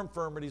feeling of our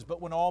infirmities,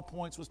 but when all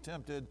points was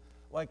tempted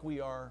like we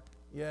are,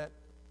 yet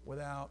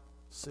without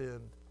sin.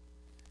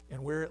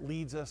 And where it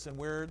leads us and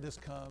where this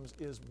comes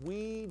is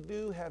we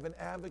do have an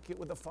advocate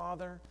with the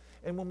Father.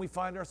 And when we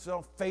find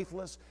ourselves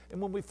faithless,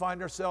 and when we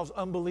find ourselves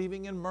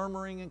unbelieving and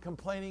murmuring and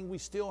complaining, we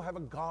still have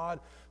a God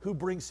who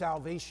brings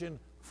salvation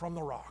from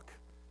the rock.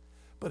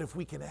 But if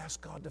we can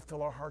ask God to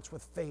fill our hearts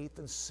with faith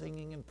and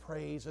singing and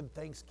praise and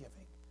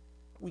thanksgiving,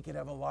 we can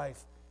have a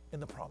life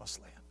in the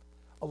promised land,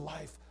 a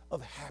life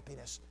of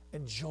happiness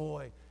and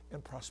joy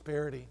and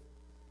prosperity.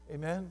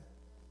 Amen?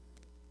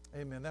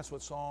 Amen. That's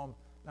what Psalm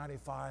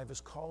 95 is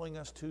calling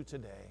us to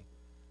today.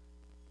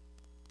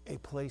 A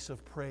place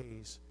of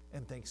praise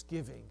and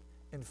thanksgiving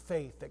and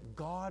faith that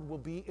God will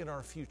be in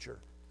our future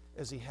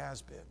as He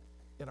has been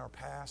in our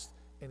past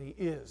and He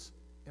is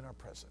in our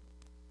present.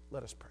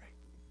 Let us pray.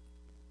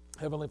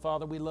 Heavenly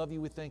Father, we love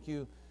You. We thank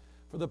You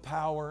for the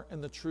power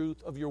and the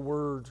truth of Your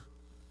word.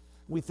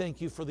 We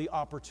thank You for the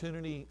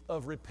opportunity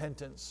of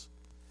repentance.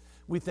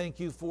 We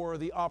thank You for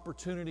the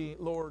opportunity,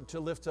 Lord,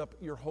 to lift up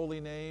Your holy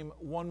name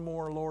one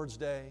more Lord's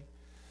Day.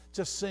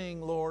 To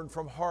sing, Lord,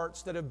 from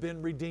hearts that have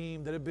been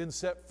redeemed, that have been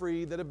set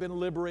free, that have been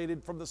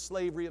liberated from the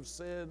slavery of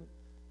sin.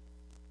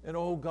 And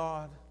oh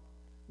God,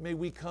 may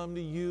we come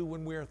to You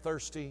when we are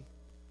thirsty.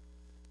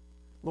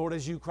 Lord,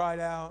 as You cried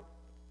out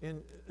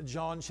in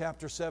John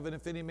chapter 7,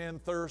 if any man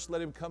thirst,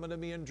 let him come unto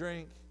Me and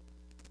drink.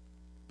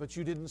 But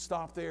You didn't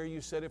stop there.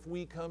 You said, if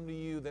we come to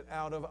You, that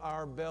out of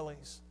our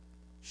bellies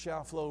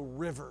shall flow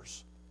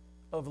rivers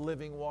of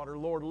living water.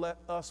 Lord, let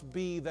us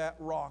be that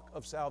rock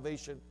of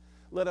salvation.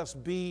 Let us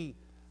be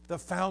the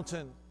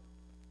fountain,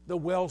 the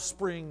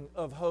wellspring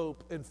of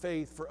hope and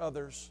faith for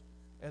others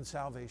and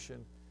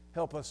salvation.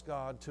 Help us,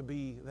 God, to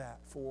be that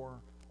for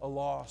a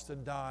lost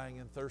and dying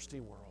and thirsty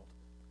world.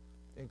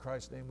 In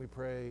Christ's name we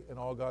pray, and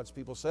all God's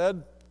people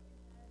said,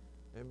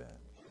 Amen.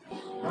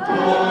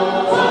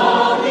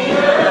 All the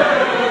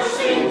earth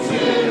sing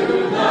to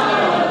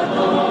the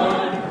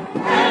Lord.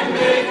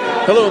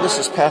 Hello, this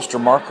is Pastor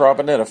Mark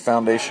Robinette of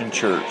Foundation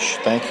Church.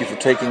 Thank you for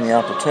taking the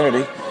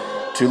opportunity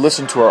to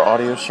listen to our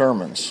audio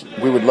sermons.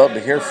 We would love to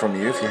hear from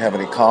you if you have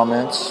any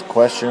comments,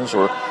 questions,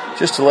 or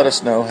just to let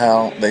us know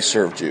how they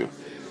served you.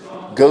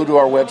 Go to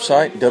our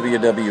website,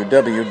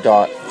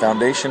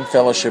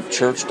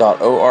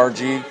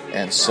 www.foundationfellowshipchurch.org,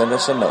 and send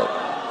us a note.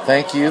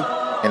 Thank you,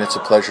 and it's a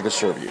pleasure to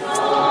serve you.